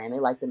like the brand, they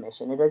like the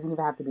mission. It doesn't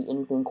even have to be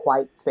anything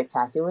quite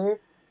spectacular,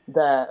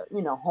 the,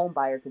 home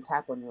buyer can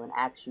tap on you and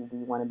ask you, do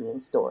you want to be in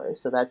stores?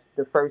 So that's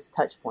the first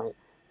touch point.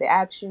 They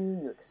ask you,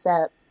 you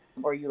accept,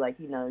 or you like,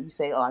 you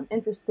say, oh, I'm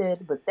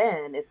interested. But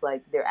then it's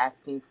like they're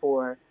asking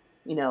for,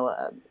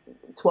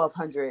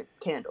 1,200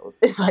 candles.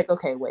 It's like,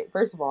 okay, wait,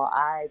 first of all,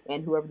 I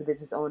and whoever the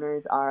business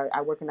owners are,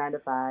 I work a 9 to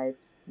 5.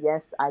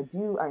 Yes, I'm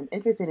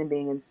interested in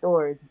being in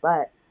stores,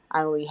 but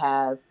I only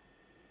have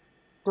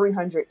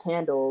 300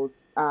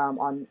 candles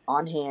on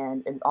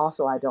hand, and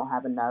also I don't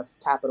have enough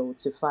capital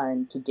to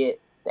fund to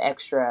get the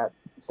extra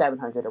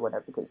 700 or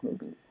whatever the case may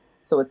be.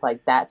 So it's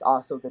like that's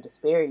also the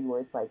disparity where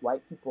it's like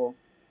white people,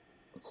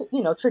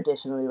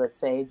 traditionally, let's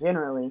say,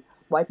 generally,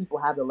 white people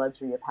have the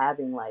luxury of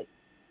having like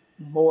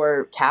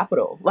more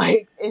capital,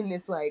 like, and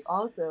it's like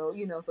also,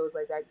 so it's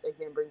like that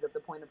again brings up the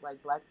point of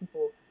like black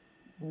people,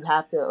 you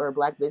have to, or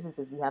black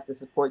businesses, we have to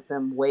support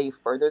them way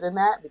further than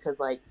that, because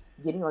like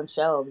getting on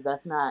shelves,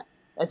 that's not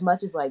as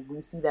much as like we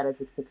see that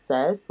as a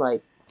success,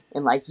 like,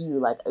 and like you,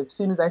 like as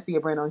soon as I see a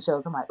brand on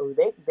shelves, I'm like, oh,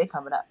 they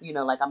coming up,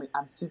 like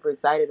I'm super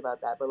excited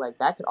about that. But like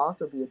that could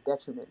also be a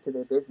detriment to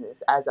their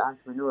business as an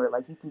entrepreneur.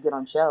 Like you can get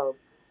on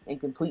shelves and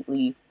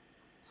completely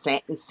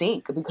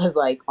sink because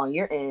like on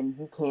your end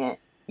you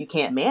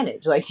can't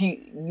manage, like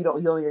you're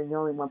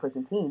only one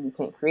person team, you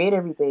can't create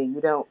everything,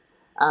 you don't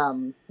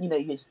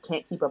you just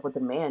can't keep up with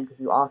the demand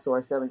because you also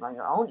are selling on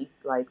your own,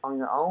 like on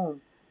your own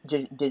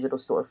digital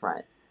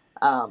storefront.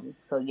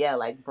 So yeah,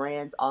 like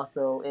brands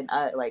also, and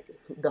like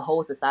the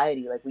whole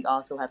society, like we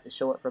also have to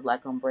show up for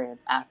black owned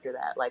brands after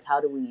that. Like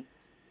how do we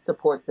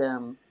support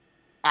them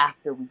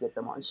after we get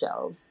them on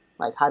shelves?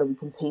 Like how do we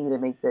continue to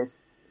make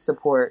this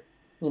support,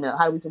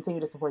 how do we continue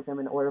to support them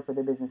in order for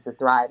their business to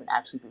thrive and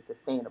actually be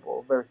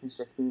sustainable versus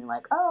just being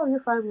like, oh, you're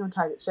finally on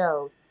Target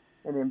shelves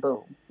and then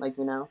boom, like,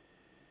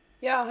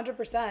 Yeah,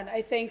 100%.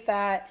 I think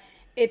that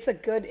it's a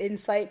good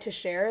insight to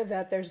share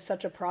that there's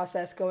such a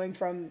process going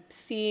from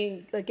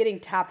seeing, like, getting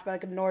tapped by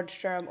like a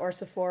Nordstrom or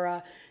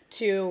Sephora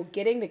to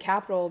getting the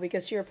capital.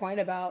 Because to your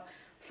point about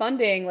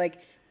funding, like,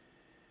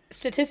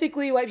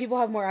 statistically, white people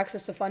have more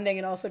access to funding,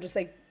 and also just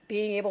like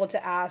being able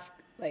to ask,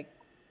 like,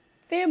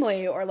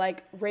 family or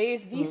like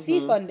raise VC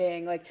Mm-hmm.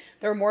 funding, like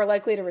they're more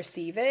likely to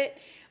receive it.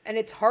 And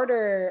it's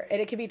harder,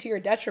 and it can be to your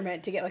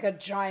detriment to get like a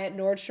giant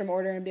Nordstrom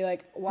order and be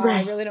like, wow, I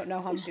Right. really don't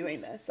know how I'm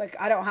doing this. Like,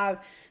 I don't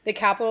have the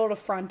capital to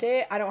front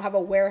it. I don't have a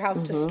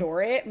warehouse to Mm-hmm.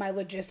 store it. My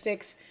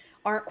logistics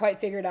aren't quite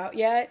figured out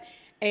yet.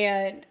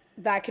 And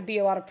that could be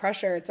a lot of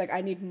pressure. It's like,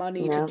 I need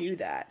money to Yeah. do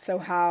that. So,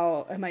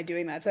 how am I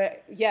doing that? So,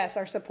 yes,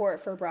 our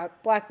support for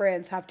black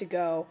brands have to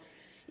go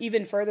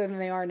even further than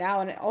they are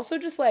now. And it also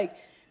just like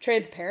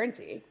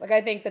transparency. Like,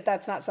 I think that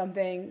that's not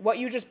something, what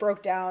you just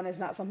broke down is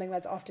not something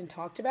that's often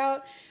talked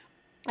about.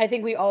 I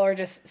think we all are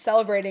just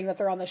celebrating that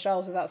they're on the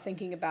shelves without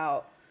thinking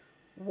about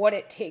what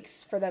it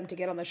takes for them to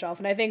get on the shelf.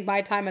 And I think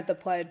my time at the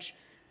Pledge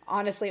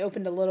honestly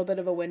opened a little bit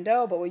of a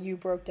window, but what you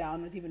broke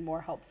down was even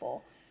more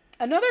helpful.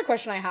 Another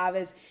question I have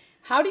is,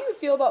 how do you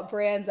feel about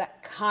brands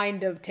that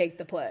kind of take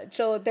the pledge?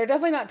 So they're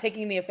definitely not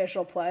taking the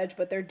official pledge,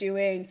 but they're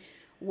doing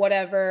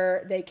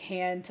whatever they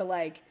can to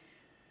like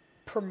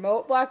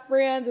promote black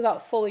brands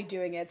without fully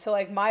doing it. So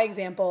like my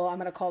example, I'm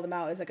going to call them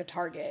out, is like a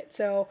Target.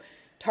 So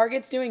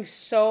Target's doing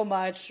so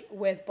much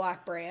with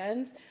black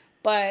brands,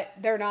 but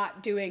they're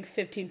not doing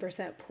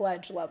 15%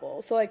 pledge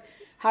level. So like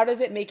how does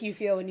it make you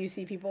feel when you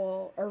see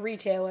people or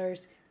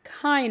retailers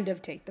kind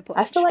of take the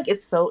I feel pledge? like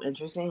it's so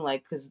interesting,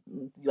 like, because,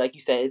 like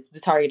you said, it's the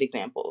Target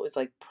example. It's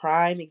like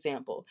prime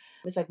example.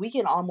 It's like we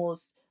can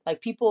almost, like,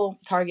 people,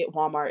 Target,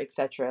 Walmart,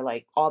 etc.,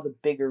 like all the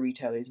bigger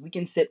retailers, we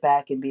can sit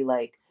back and be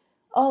like,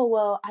 oh,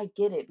 well, I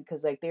get it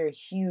because, like, they're a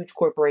huge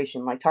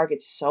corporation. Like,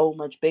 Target's so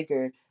much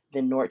bigger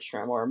than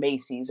Nordstrom or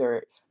Macy's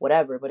or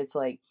whatever. But it's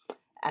like,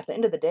 at the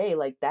end of the day,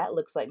 like, that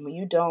looks like when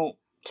you don't,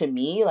 to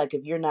me, like,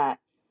 if you're not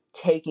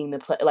taking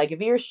like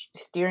if you're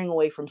steering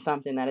away from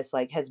something that is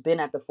like has been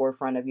at the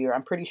forefront of your,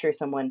 I'm pretty sure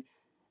someone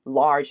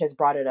large has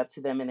brought it up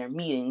to them in their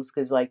meetings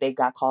because like they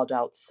got called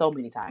out so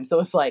many times. So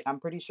it's like I'm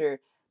pretty sure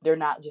they're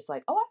not just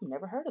like, oh, I've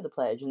never heard of the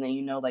pledge, and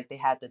then like they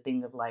had the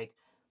thing of like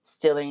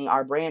stealing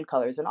our brand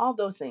colors and all of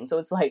those things. So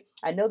it's like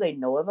I know they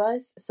know of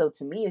us. So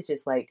to me it's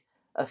just like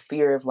a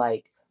fear of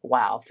like,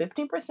 wow,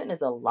 15%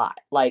 is a lot.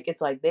 Like it's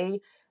like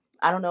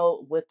I don't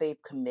know what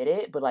they've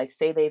committed, but like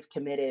say they've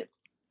committed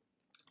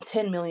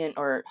 10 million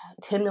or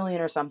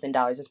something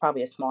dollars. It's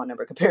probably a small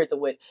number compared to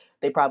what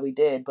they probably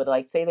did, but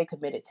like say they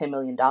committed $10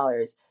 million,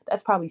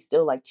 that's probably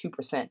still like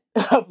 2%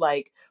 of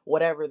like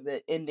whatever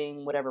the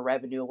ending, whatever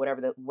revenue,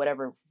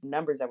 whatever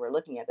numbers that we're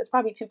looking at, that's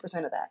probably 2%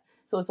 of that.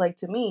 So it's like,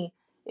 to me,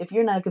 if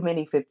you're not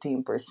committing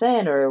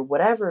 15% or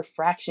whatever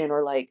fraction,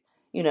 or like,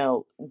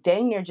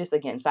 dang near just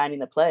again signing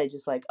the pledge,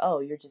 it's like,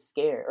 oh, you're just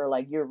scared, or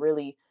like you're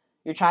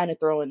trying to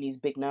throw in these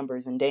big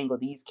numbers and dangle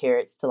these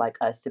carrots to like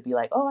us to be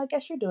like, oh, I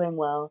guess you're doing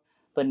well.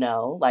 But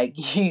no,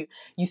 like you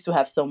still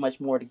have so much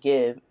more to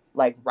give,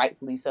 like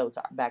rightfully so,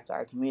 back to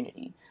our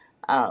community.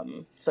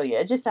 So yeah,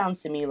 it just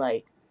sounds to me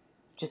like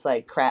just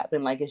like crap,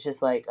 and like it's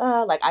just like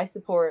I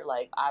support,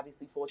 like,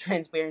 obviously, full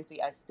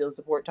transparency, I still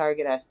support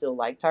Target, I still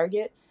like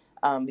Target,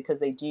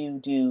 because they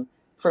do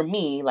for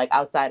me, like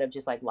outside of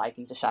just like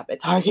liking to shop at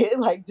Target,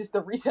 like just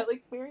the retail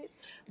experience.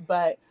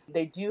 But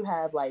they do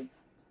have like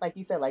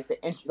you said, like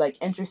like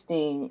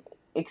interesting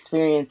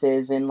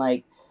experiences and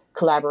like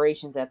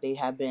collaborations that they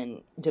have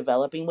been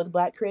developing with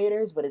Black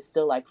creators. But it's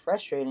still like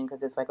frustrating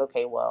because it's like,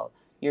 okay, well,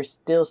 you're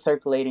still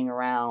circulating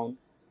around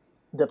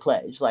the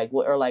pledge, like,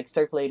 or like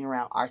circulating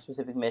around our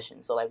specific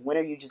mission. So like, when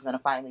are you just gonna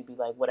finally be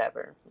like,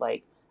 whatever,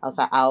 like I'll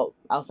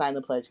sign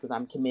the pledge because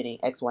I'm committing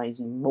X, Y, and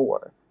Z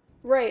more.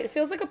 Right. It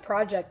feels like a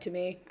project to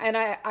me. And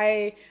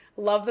I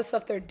love the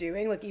stuff they're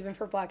doing, like even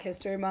for Black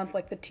History Month,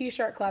 like the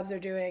t-shirt collabs they're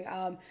doing.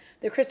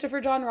 The Christopher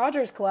John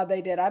Rogers collab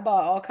they did, I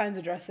bought all kinds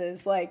of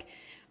dresses. Like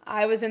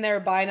I was in there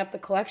buying up the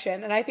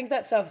collection. And I think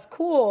that stuff's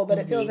cool, but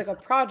it feels like a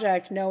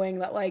project knowing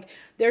that like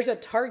there's a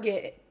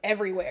Target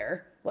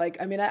everywhere.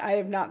 Like, I mean, I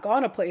have not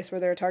gone a place where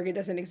their Target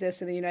doesn't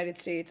exist in the United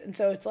States. And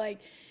so it's like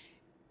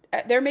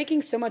they're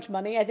making so much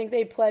money. I think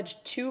they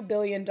pledged $2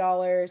 billion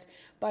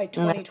by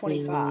And that's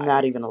 2025.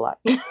 not even a lot.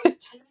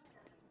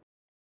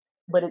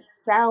 But it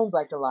sounds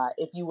like a lot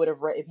if you would have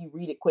if you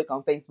read it quick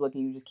on Facebook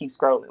and you just keep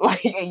scrolling,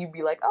 like, and you'd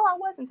be like, oh, I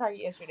was in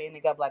Target yesterday and they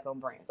got Black owned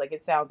brands. Like,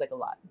 it sounds like a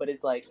lot, but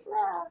it's like,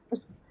 nah.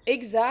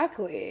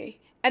 Exactly.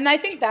 And I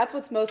think that's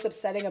what's most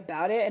upsetting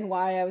about it and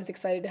why I was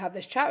excited to have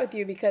this chat with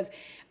you because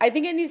I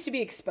think it needs to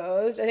be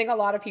exposed. I think a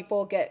lot of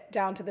people get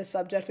down to this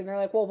subject and they're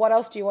like, well, what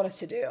else do you want us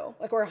to do?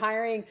 Like,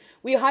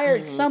 we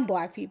hired some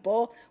Black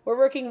people, we're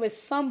working with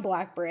some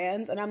Black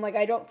brands. And I'm like,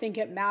 I don't think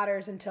it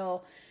matters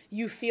until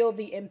you feel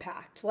the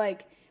impact.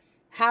 Like,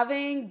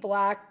 having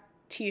Black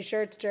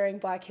t-shirts during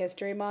Black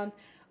History Month,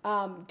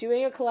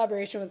 doing a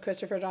collaboration with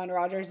Christopher John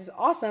Rogers is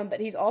awesome, but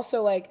he's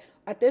also like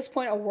at this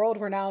point a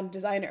world-renowned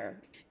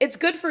designer. It's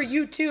good for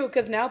you too,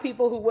 because now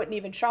people who wouldn't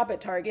even shop at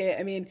Target,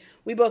 I mean,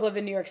 we both live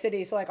in New York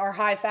City, so like our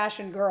high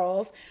fashion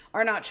girls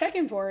are not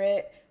checking for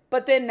it.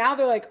 But then now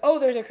they're like, oh,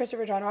 there's a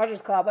Christopher John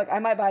Rogers collab. Like I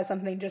might buy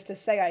something just to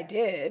say I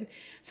did.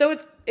 So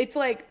it's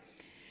like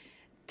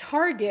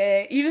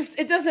Target,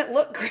 it doesn't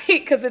look great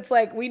because it's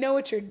like we know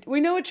what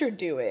you're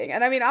doing.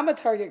 And I mean, I'm a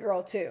Target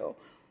girl too,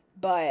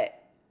 but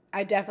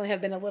I definitely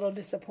have been a little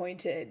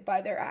disappointed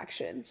by their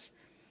actions.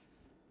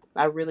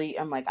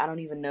 I'm like, I don't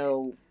even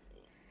know.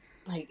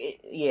 Like,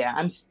 yeah,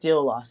 I'm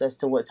still lost as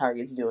to what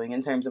Target's doing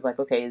in terms of like,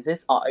 okay,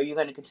 are you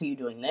going to continue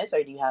doing this,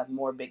 or do you have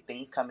more big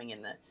things coming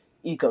in the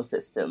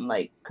ecosystem?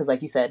 Like, because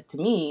like you said to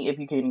me, if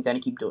you're going to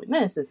keep doing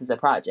this is a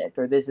project,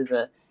 or this is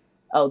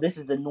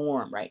the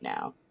norm right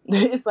now.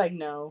 It's like,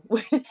 no,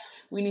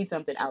 we need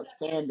something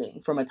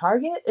outstanding from a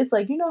Target. It's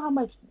like, you know how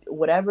much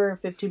whatever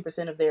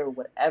 15% of their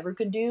whatever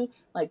could do.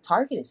 Like,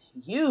 Target is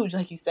huge,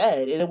 like you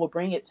said, and it will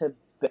bring it to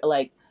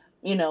like,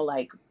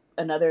 like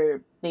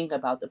another thing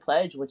about the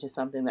pledge, which is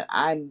something that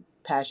I'm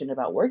passionate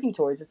about working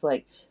towards. It's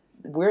like,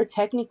 we're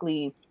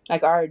technically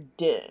like our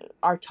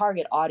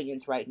target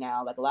audience right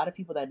now, like a lot of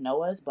people that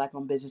know us, Black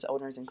owned business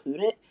owners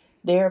included,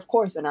 they're of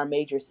course in our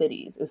major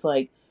cities. It's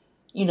like,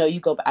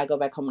 I go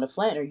back home to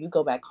Flint, or you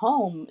go back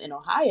home in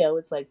Ohio,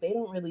 it's like they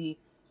don't really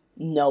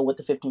know what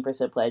the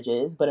 15% pledge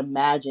is. But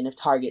imagine if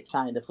Target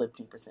signed the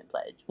 15%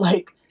 pledge,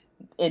 like,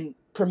 and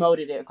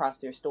promoted it across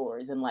their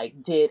stores and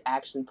like did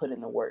actually put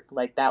in the work.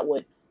 Like, that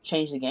would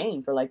change the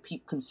game for like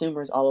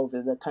consumers all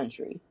over the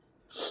country.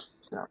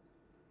 So.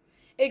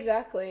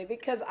 Exactly,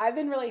 because I've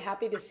been really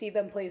happy to see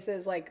them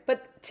places like,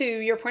 but to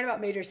your point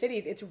about major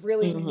cities, it's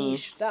really Mm-hmm.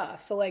 niche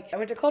stuff. So like I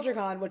went to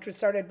CultureCon, which was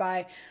started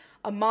by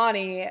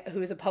Amani,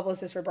 who is a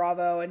publicist for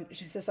Bravo, and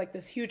she's just like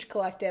this huge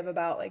collective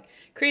about like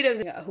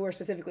creatives who are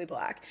specifically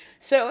Black.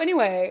 So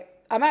anyway,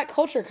 I'm at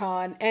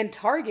CultureCon and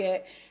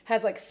Target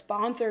has like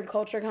sponsored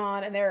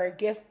CultureCon and there are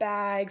gift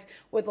bags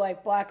with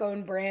like Black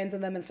owned brands in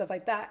them and stuff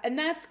like that. And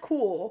that's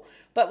cool.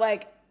 But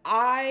like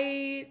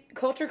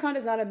CultureCon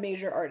is not a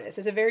major artist.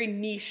 It's a very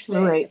niche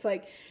thing. Right. It's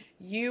like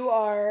you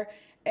are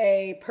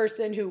a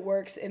person who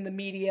works in the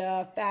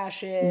media,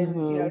 fashion,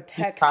 Mm-hmm. You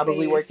tech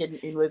probably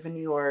space. live in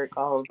New York,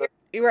 all of it.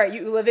 You're right.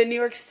 You live in New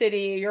York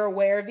City. You're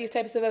aware of these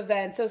types of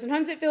events. So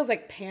sometimes it feels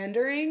like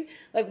pandering.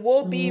 Like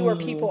we'll be where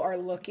people are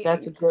That's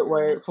a looking. good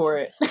word for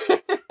it.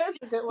 That's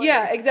a good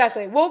Yeah, word.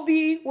 exactly. We'll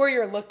be where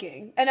you're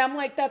looking. And I'm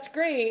like, that's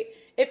great.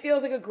 It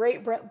feels like a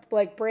great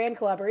like brand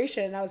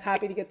collaboration. And I was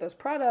happy to get those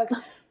products.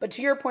 But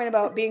to your point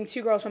about being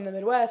two girls from the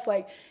Midwest,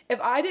 like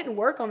if I didn't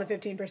work on the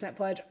 15%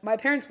 pledge, my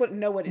parents wouldn't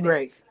know what it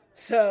Right. is.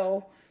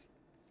 So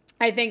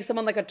I think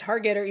someone like a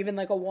Target or even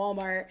like a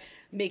Walmart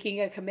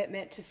making a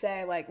commitment to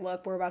say like,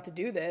 look, we're about to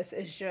do this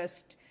is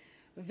just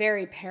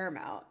very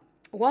paramount.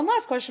 One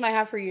last question I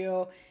have for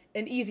you,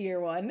 an easier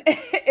one,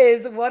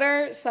 is what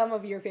are some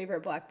of your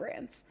favorite Black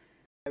brands?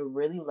 I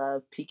really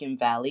love Pekin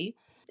Valley.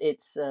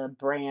 It's a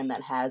brand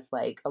that has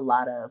like a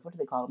lot of, what do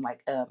they call them,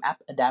 like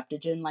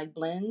adaptogen like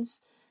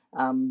blends.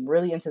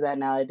 Really into that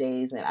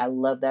nowadays, and I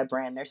love that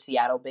brand. They're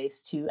Seattle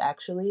based too,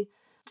 actually.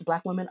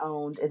 Black women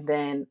owned, and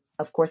then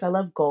of course I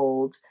love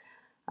Gold.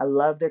 I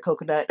love their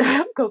coconut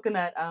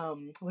coconut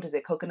what is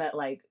it, coconut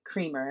like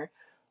creamer.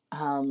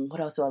 What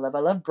else do I love? I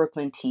love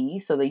Brooklyn Tea,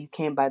 so that you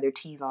can buy their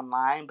teas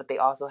online, but they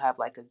also have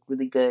like a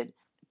really good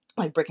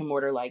like brick and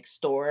mortar like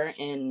store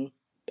in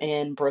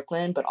in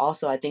Brooklyn, but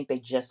also I think they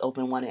just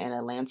opened one in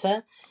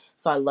Atlanta.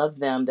 So I love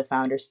them. The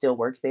founders still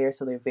work there,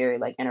 so they're very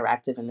like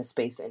interactive in the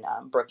space in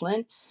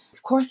Brooklyn.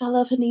 Of course, I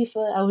love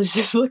Hanifa. I was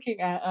just looking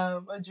at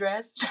a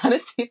dress, trying to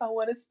see if I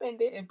want to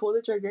spend it and pull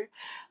the trigger.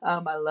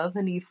 I love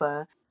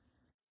Hanifa.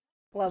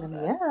 Love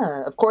that.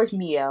 Yeah, of course,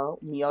 Miel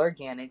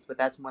Organics, but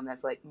that's one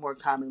that's like more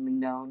commonly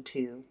known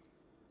too.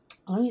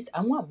 Let me.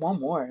 I want one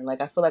more. Like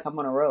I feel like I'm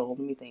on a roll. Let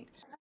me think.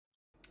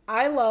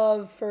 I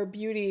love for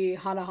beauty,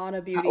 Hana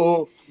Hana Beauty.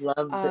 Oh,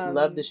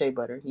 love the shea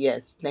butter.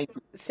 Yes, thank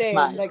you. Same,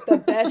 Mine. like the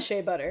best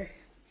shea butter.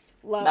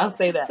 I'll Love.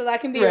 say that. So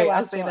that can be your Right, I'll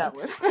last say one. that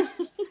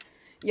one.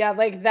 Yeah,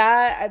 like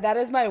that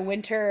is my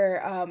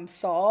winter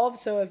solve.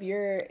 So if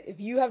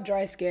you have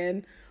dry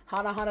skin,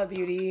 Hana Hana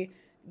Beauty,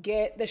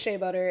 get the shea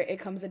butter. It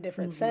comes in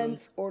different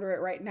scents. Order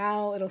it right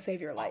now. It'll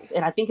save your life.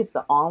 And I think it's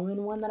the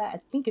almond one that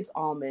I think it's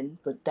almond,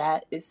 but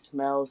that it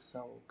smells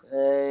so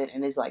good,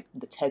 and it's like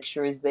the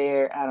texture is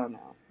there. I don't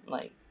know,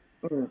 like.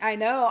 I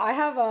know. I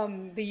have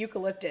the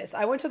eucalyptus.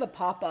 I went to the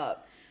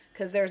pop-up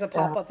because there's a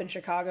pop-up in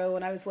Chicago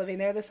when I was living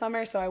there this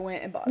summer, so I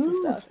went and bought some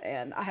stuff,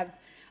 and I have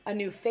a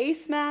new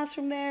face mask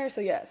from there. So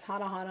yes,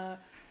 Hana Hana,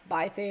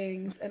 buy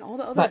things, and all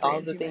the other But all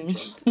brands the you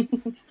things.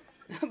 mentioned.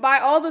 Buy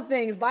all the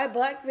things. Buy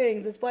black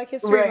things. It's Black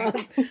History Right.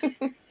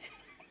 Month.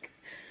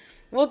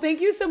 Well, thank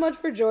you so much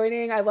for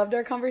joining. I loved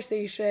our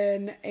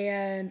conversation,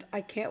 and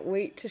I can't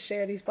wait to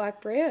share these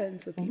black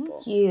brands with people.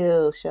 Thank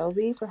you,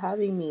 Shelby, for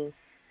having me.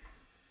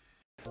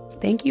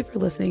 Thank you for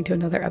listening to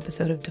another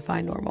episode of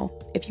Define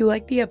Normal. If you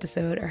like the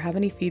episode or have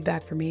any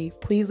feedback for me,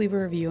 please leave a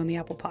review on the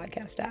Apple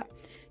Podcast app.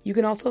 You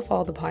can also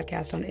follow the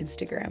podcast on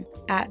Instagram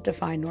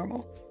 @Define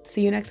Normal.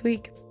 See you next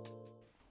week.